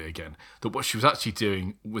cleverly again that what she was actually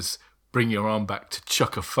doing was bringing her arm back to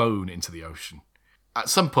chuck a phone into the ocean. At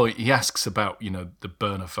some point, he asks about, the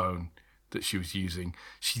burner phone that she was using.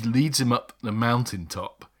 She leads him up the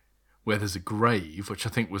mountaintop where there's a grave, which I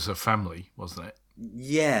think was her family, wasn't it?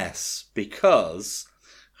 Yes, because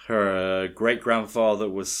her great-grandfather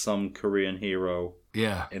was some Korean hero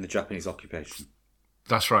Yeah, in the Japanese occupation.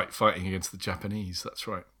 that's right, fighting against the Japanese, that's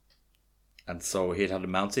right. And so he'd had a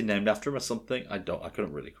mountain named after him or something. I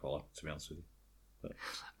couldn't really call it, to be honest with you.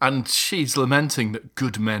 And she's lamenting that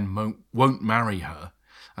good men won't marry her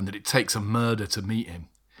and that it takes a murder to meet him.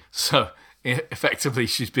 So, effectively,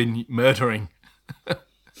 she's been murdering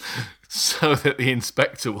so that the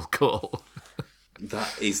inspector will call.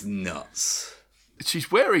 That is nuts.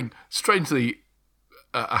 She's wearing, strangely,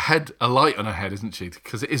 a light on her head, isn't she?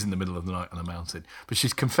 Because it is in the middle of the night on a mountain. But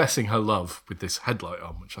she's confessing her love with this headlight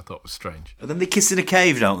on, which I thought was strange. And then they kiss in a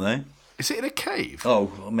cave, don't they? Is it in a cave?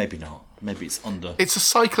 Oh, well, maybe not. Maybe it's under. It's a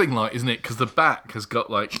cycling light, isn't it? Because the back has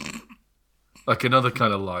got like another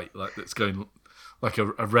kind of light, like that's going, like a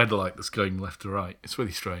red light that's going left to right. It's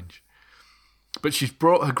really strange. But she's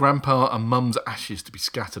brought her grandpa and mum's ashes to be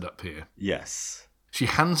scattered up here. Yes. She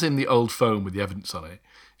hands him the old phone with the evidence on it.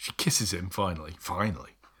 She kisses him, finally.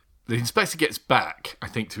 The inspector gets back, I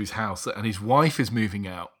think, to his house, and his wife is moving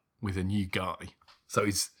out with a new guy. So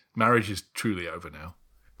his marriage is truly over now.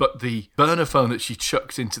 But the burner phone that she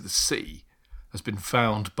chucked into the sea has been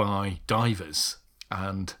found by divers.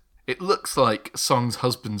 And it looks like Song's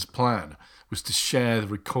husband's plan was to share the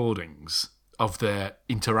recordings of their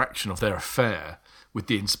interaction, of their affair, with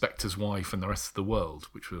the inspector's wife and the rest of the world,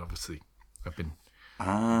 which would obviously have been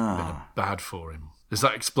bad for him. Does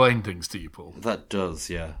that explain things to you, Paul? That does,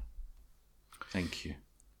 yeah. Thank you.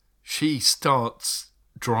 She starts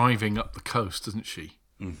driving up the coast, doesn't she?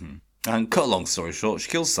 Mm-hmm. And cut a long story short, she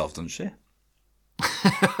kills herself, doesn't she?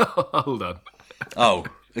 Hold on. Oh,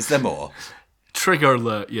 is there more? Trigger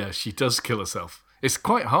alert, yeah, she does kill herself. It's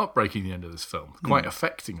quite heartbreaking, the end of this film. Quite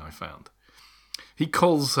affecting, I found. He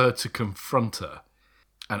calls her to confront her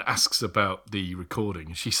and asks about the recording.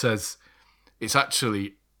 And she says it's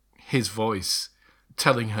actually his voice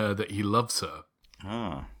telling her that he loves her.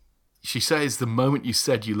 Ah. She says, the moment you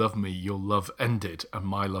said you love me, your love ended and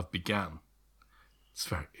my love began.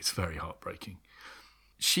 It's very heartbreaking.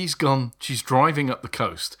 She's driving up the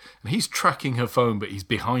coast, and he's tracking her phone, but he's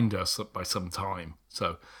behind her by some time,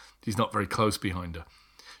 so he's not very close behind her.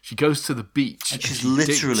 She goes to the beach. And she's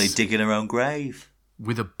literally digging her own grave.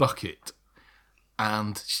 With a bucket.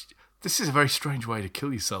 And this is a very strange way to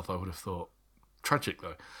kill yourself, I would have thought. Tragic,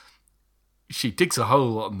 though. She digs a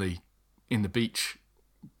hole in the beach,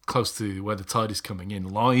 close to where the tide is coming in,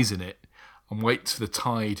 lies in it, and waits for the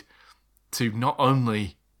tide to not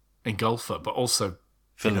only engulf her, but also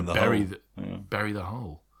bury the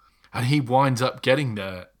hole. And he winds up getting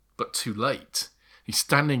there, but too late. He's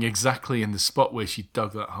standing exactly in the spot where she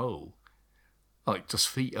dug that hole, like just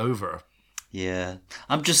feet over her. Yeah.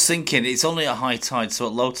 I'm just thinking, it's only at high tide, so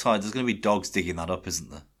at low tide, there's going to be dogs digging that up,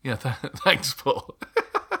 isn't there? Yeah, thanks, Paul.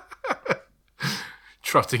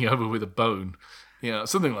 Trotting over with a bone. Yeah,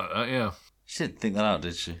 something like that, yeah. She didn't think that out,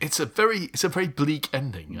 did she? It's a very bleak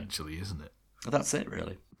ending, actually, isn't it? Well, that's it,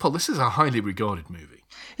 really. Paul, this is a highly regarded movie.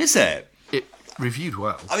 Is it? It reviewed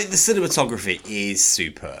well. I mean, the cinematography is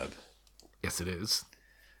superb. Yes, it is.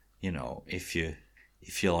 You know, if you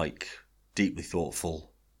like deeply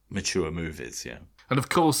thoughtful, mature movies, yeah. And of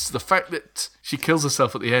course, the fact that she kills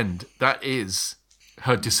herself at the end, that is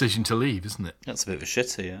her decision to leave, isn't it? That's a bit of a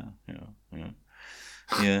shitter,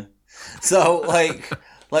 yeah. So, like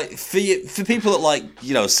for people that like,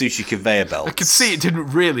 sushi conveyor belts. I could see it didn't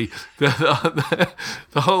really. The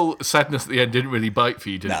whole sadness at the end didn't really bite for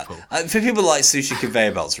you, did it, Paul? For people that like sushi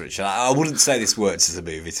conveyor belts, Richard, I wouldn't say this works as a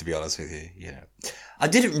movie, to be honest with you. I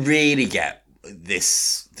didn't really get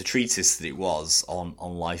the treatise that it was on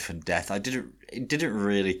life and death. It didn't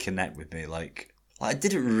really connect with me. Like I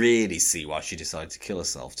didn't really see why she decided to kill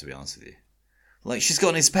herself, to be honest with you. Like, she's got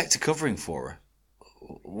an inspector covering for her.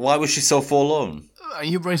 Why was she so forlorn?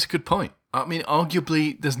 You raise a good point. I mean,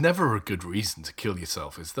 arguably, there's never a good reason to kill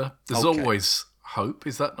yourself, is there? There's always hope.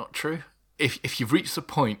 Is that not true? If you've reached the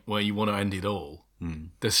point where you want to end it all,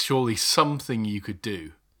 there's surely something you could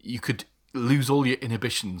do. You could lose all your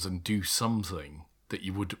inhibitions and do something that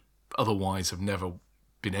you would otherwise have never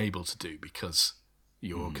been able to do because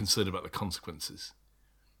you're concerned about the consequences.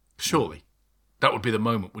 Surely. That would be the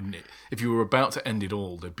moment, wouldn't it? If you were about to end it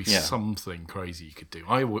all, there'd be something crazy you could do.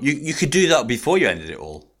 You could do that before you ended it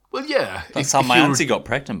all. Well, yeah. That's how my auntie got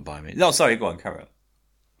pregnant by me. No, sorry, go on, carry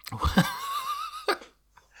on.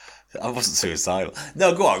 I wasn't suicidal.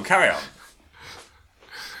 No, go on, carry on.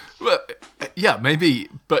 Well, yeah, maybe.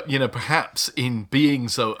 But, perhaps in being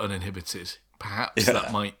so uninhibited, perhaps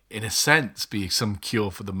that might, in a sense, be some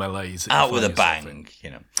cure for the malaise. that you Out with a find yourself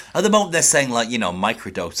bang, in. At the moment, they're saying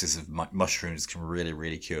microdoses of mushrooms can really,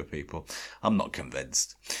 really cure people. I'm not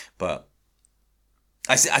convinced, but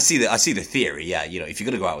I see the theory. Yeah, if you're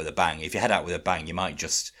going to go out with a bang, if you head out with a bang, you might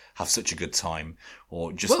just have such a good time,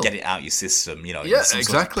 or just get it out your system. Yeah, some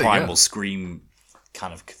exactly. Sort of primal scream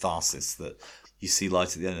kind of catharsis that you see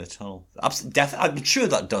light at the end of the tunnel. I'm sure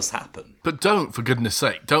that does happen. But don't, for goodness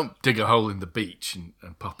sake, don't dig a hole in the beach and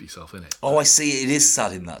pop yourself in it. Oh, I see. It is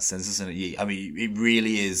sad in that sense, isn't it? I mean, it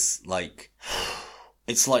really is like...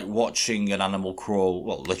 It's like watching an animal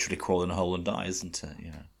literally crawl in a hole and die, isn't it?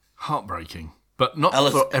 Heartbreaking. But not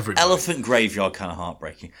for everybody. Elephant graveyard kind of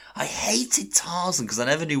heartbreaking. I hated Tarzan because I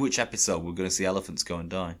never knew which episode we were going to see elephants go and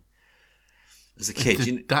die. As a kid.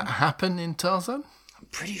 Did that happen in Tarzan? I'm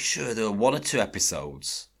pretty sure there were 1 or 2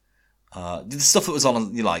 episodes. The stuff that was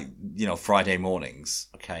on, Friday mornings,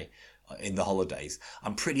 okay, in the holidays.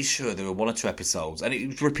 I'm pretty sure there were 1 or 2 episodes. And it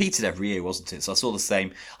was repeated every year, wasn't it? So I saw the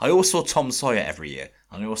same. I always saw Tom Sawyer every year.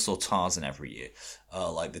 And I always saw Tarzan every year.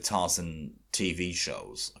 Like the Tarzan TV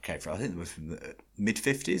shows. Okay, I think they were from the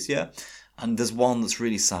mid-50s, yeah? And there's one that's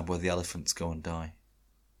really sad where the elephants go and die.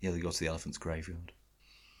 Yeah, they go to the elephant's graveyard.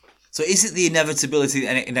 So is it the inevitability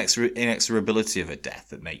and inexorability of a death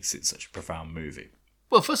that makes it such a profound movie?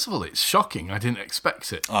 Well, first of all, it's shocking. I didn't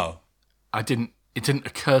expect it. Oh. It didn't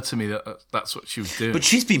occur to me that that's what she was doing. But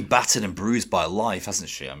she's been battered and bruised by life, hasn't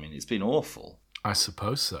she? I mean, it's been awful. I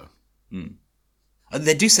suppose so. And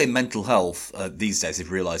they do say mental health these days, they've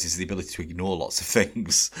realised, is the ability to ignore lots of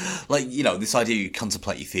things. Like, this idea you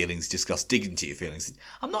contemplate your feelings, dig into your feelings.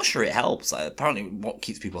 I'm not sure it helps. Apparently what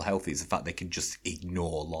keeps people healthy is the fact they can just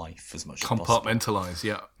ignore life as much as possible. Compartmentalise,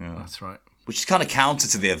 yeah, that's right. Which is kind of counter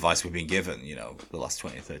to the advice we've been given, the last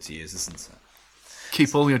 20 or 30 years, isn't it?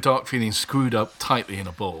 Keep all your dark feelings screwed up tightly in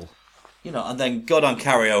a ball. And then go down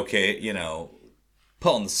karaoke,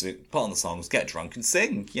 put on the songs, get drunk and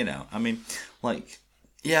sing, I mean, like...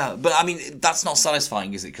 Yeah, but I mean, that's not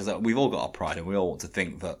satisfying, is it? Because we've all got our pride and we all want to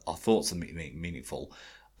think that our thoughts are meaningful,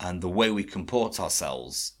 and the way we comport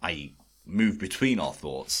ourselves, i.e. move between our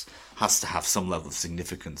thoughts, has to have some level of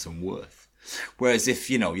significance and worth. Whereas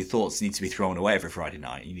if, your thoughts need to be thrown away every Friday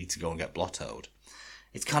night, you need to go and get blottoed,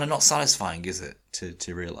 it's kind of not satisfying, is it,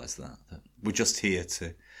 to realise that we're just here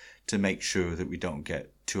to make sure that we don't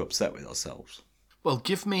get too upset with ourselves. Well,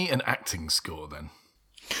 give me an acting score then.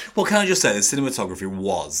 Well, can I just say the cinematography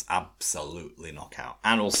was absolutely knockout,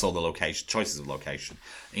 and also the choices of location,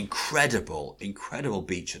 incredible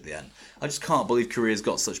beach at the end. I just can't believe Korea's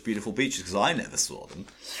got such beautiful beaches because I never saw them.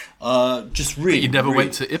 Just really, but you never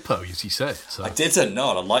went to Ipoh, as you said. So. I didn't.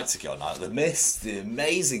 No, and I'd like to go now. The mist, the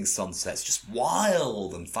amazing sunsets, just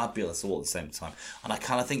wild and fabulous all at the same time. And I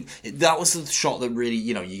kind of think that was the shot that really,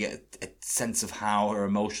 you get a sense of how her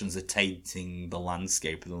emotions are tainting the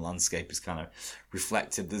landscape, and the landscape is kind of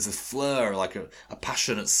reflected. There's a flare, like a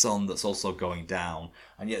passionate sun that's also going down,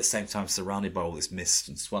 and yet at the same time surrounded by all this mist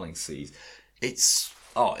and swelling seas. It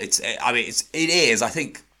is. I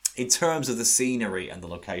think in terms of the scenery and the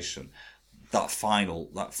location, that final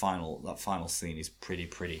scene is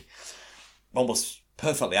pretty, almost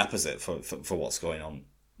perfectly opposite for what's going on.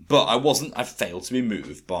 But I failed to be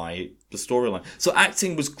moved by the storyline. So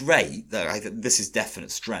acting was great. This is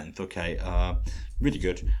definite strength. Okay, really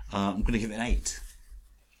good. I'm going to give it an 8.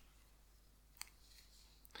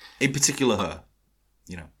 In particular,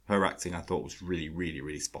 her acting I thought was really, really,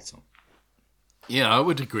 really spot on. Yeah, I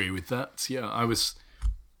would agree with that. Yeah, I was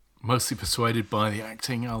mostly persuaded by the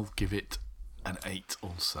acting. I'll give it an 8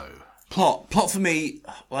 also. Plot for me,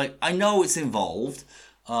 like, I know it's involved.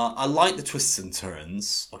 I like the twists and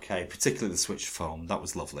turns, okay, particularly the switch foam. That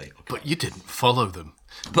was lovely. Okay. But you didn't follow them.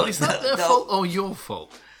 But is that their fault or your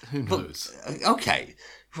fault? Who knows? Okay,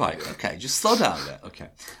 right, okay, just slow down a bit, okay.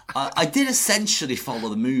 I did essentially follow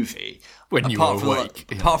the movie. When you were awake.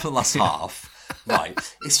 Apart from the last half,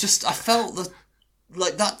 right. It's just, I felt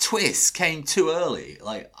that twist came too early.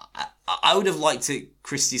 Like, I would have liked it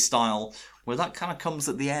Christie style, where that kind of comes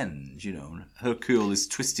at the end, Hercule is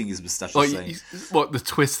twisting his moustache and saying... What, the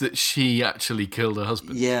twist that she actually killed her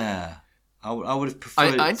husband? Yeah. I would have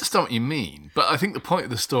preferred... I understand what you mean, but I think the point of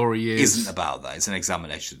the story isn't about that. It's an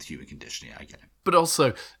examination of the human condition. Yeah, I get it. But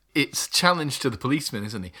also, it's a challenge to the policeman,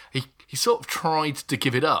 isn't he? He sort of tried to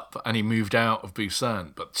give it up, and he moved out of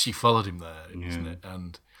Busan, but she followed him there, isn't it?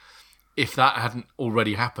 And if that hadn't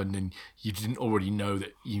already happened, and you didn't already know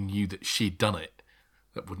that you knew that she'd done it,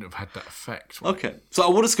 that wouldn't have had that effect. Right? Okay. So I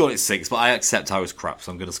would have scored it 6, but I accept I was crap,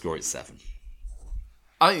 so I'm going to score it 7.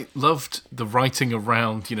 I loved the writing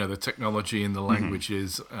around, the technology and the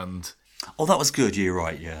languages, and Oh, that was good. You're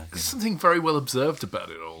right. Yeah. There's something very well observed about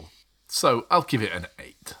it all. So I'll give it an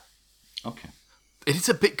 8. Okay. It is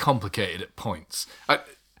a bit complicated at points.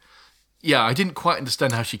 I didn't quite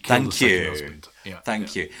understand how she killed the second husband. Yeah.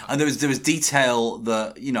 Thank you. And there was detail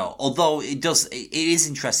that, although it is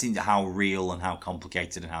interesting how real and how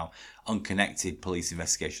complicated and how unconnected police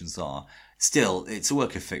investigations are. Still, it's a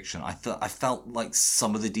work of fiction. I felt like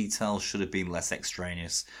some of the details should have been less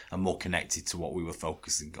extraneous and more connected to what we were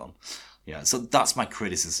focusing on. Yeah. So that's my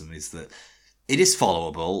criticism, is that it is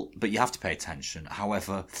followable, but you have to pay attention.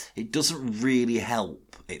 However, it doesn't really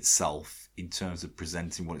help itself in terms of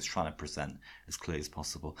presenting what it's trying to present as clearly as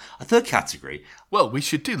possible. A third category. Well, we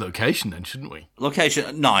should do location then, shouldn't we?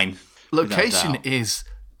 Location, 9. Location is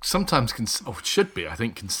sometimes, should be, I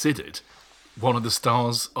think, considered one of the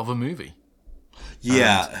stars of a movie.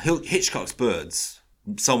 Yeah, Hitchcock's Birds,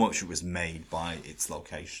 so much it was made by its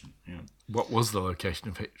location. Yeah. What was the location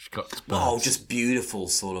of Hitchcock's Birds? Oh, just beautiful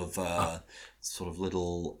sort of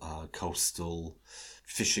little coastal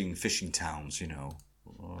fishing towns,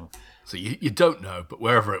 So you don't know, but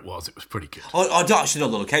wherever it was pretty good. I don't actually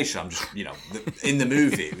know the location. I'm just, in the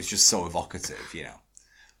movie, it was just so evocative,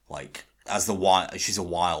 like she's a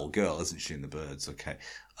wild girl, isn't she, in The Birds? Okay,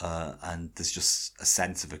 and there's just a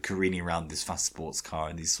sense of her careening around this fast sports car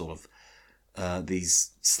in these sort of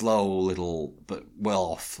these slow little but well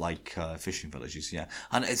off fishing villages. Yeah,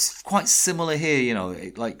 and it's quite similar here.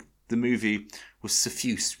 Like the movie was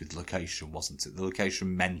suffused with location, wasn't it? The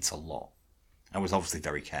location meant a lot. And was obviously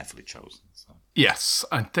very carefully chosen. So. Yes,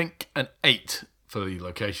 I think an 8 for the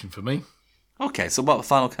location for me. Okay, so what the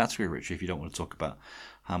final category, Richie, if you don't want to talk about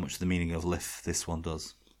how much the meaning of lift this one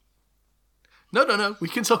does? No. We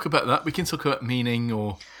can talk about that. We can talk about meaning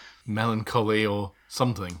or melancholy or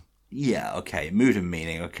something. Yeah, okay. Mood and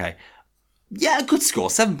meaning, okay. Yeah, a good score.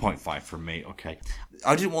 7.5 from me, okay.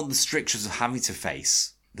 I didn't want the strictures of having to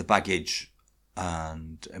face the baggage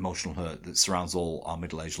and emotional hurt that surrounds all our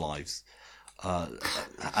middle-aged lives.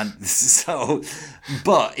 And so,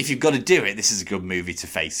 but if you've got to do it, this is a good movie to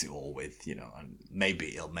face it all with, and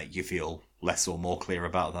maybe it'll make you feel less or more clear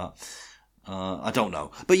about that. I don't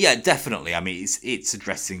know, but yeah, definitely. I mean, it's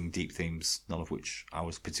addressing deep themes, none of which I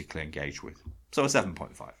was particularly engaged with. So a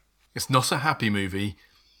 7.5. It's not a happy movie.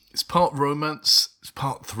 It's part romance. It's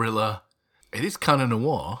part thriller. It is kind of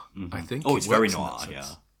noir, I think. Oh, it's very works in noir. that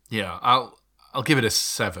sense. Yeah. Yeah, I'll give it a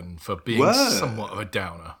 7 for being somewhat of a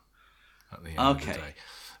downer. At the end of the day.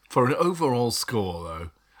 For an overall score,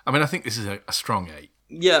 though, I mean, I think this is a strong 8.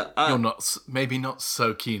 Yeah. You're maybe not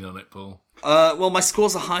so keen on it, Paul. Well, my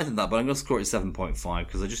scores are higher than that, but I'm going to score it 7.5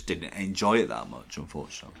 because I just didn't enjoy it that much,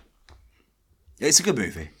 unfortunately. It's a good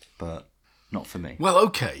movie, but not for me. Well,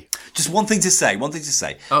 okay. Just one thing to say.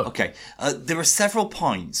 Oh. Okay. There are several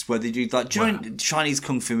points where they do that. Do you know Chinese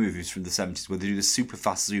kung fu movies from the 70s where they do the super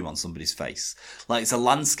fast zoom on somebody's face? Like it's a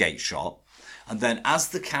landscape shot. And then as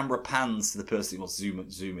the camera pans to the person who wants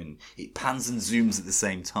to zoom in, it pans and zooms at the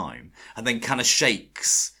same time. And then kind of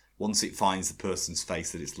shakes once it finds the person's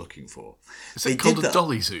face that it's looking for. Is it called a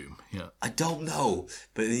dolly zoom? Yeah. I don't know.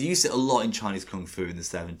 But they used it a lot in Chinese Kung Fu in the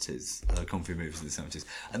 70s. Kung Fu movies in the 70s.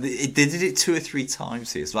 And they did it 2 or 3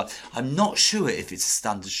 times here. So I'm not sure if it's a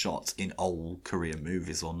standard shot in old Korean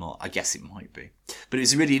movies or not. I guess it might be. But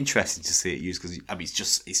it's really interesting to see it used because, I mean,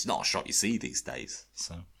 it's not a shot you see these days.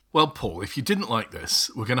 So... Well, Paul, if you didn't like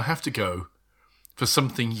this, we're going to have to go for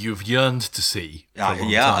something you've yearned to see for a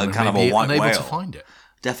long time, kind of maybe a white unable whale. to find it.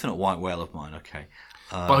 Definite white whale of mine, okay.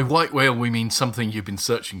 By white whale, we mean something you've been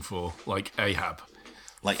searching for, like Ahab.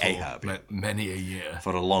 Like Ahab. Many a year.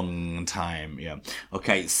 For a long time, yeah.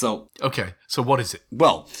 Okay, so what is it?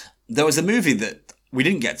 Well, there was a movie that we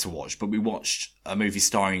didn't get to watch, but we watched a movie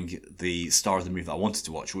starring the star of the movie that I wanted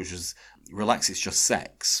to watch, which was Relax, It's Just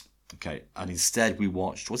Sex. Okay, and instead we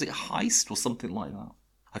watched, was it Heist or something like that?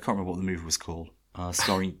 I can't remember what the movie was called.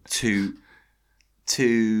 Starring two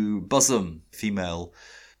bosom female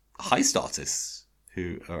heist artists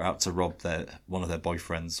who are out to rob one of their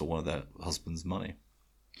boyfriends or one of their husband's money.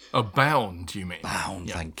 Oh, Bound, you mean? Bound,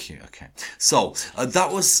 yeah. Thank you. Okay. So,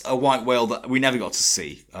 that was a white whale that we never got to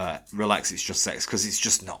see. Relax, It's Just Sex, because it's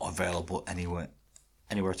just not available anywhere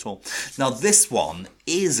at all. Now, this one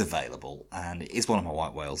is available, and it is one of my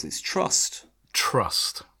white whales. It's Trust.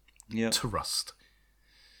 Yeah. Trust.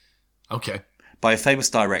 Okay. By a famous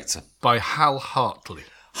director. By Hal Hartley.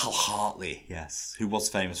 Hal Hartley, yes. Who was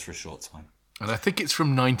famous for a short time. And I think it's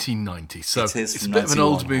from 1990. So it's a bit of an 91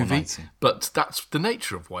 old or movie, 90. but that's the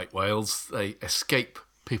nature of white whales. They escape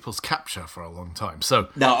people's capture for a long time. So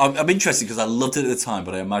now, I'm interested because I loved it at the time,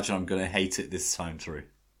 but I imagine I'm going to hate it this time through.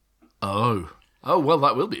 Oh, well,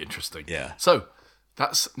 that will be interesting. Yeah. So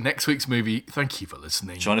That's next week's movie. Thank you for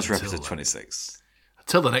listening. Join us for episode 26.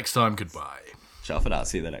 Until the next time, goodbye. Ciao for now.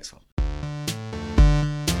 See you in the next one.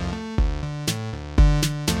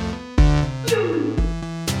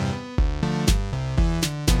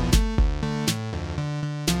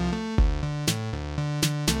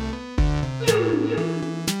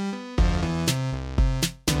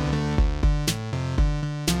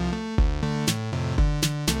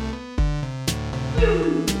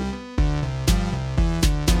 You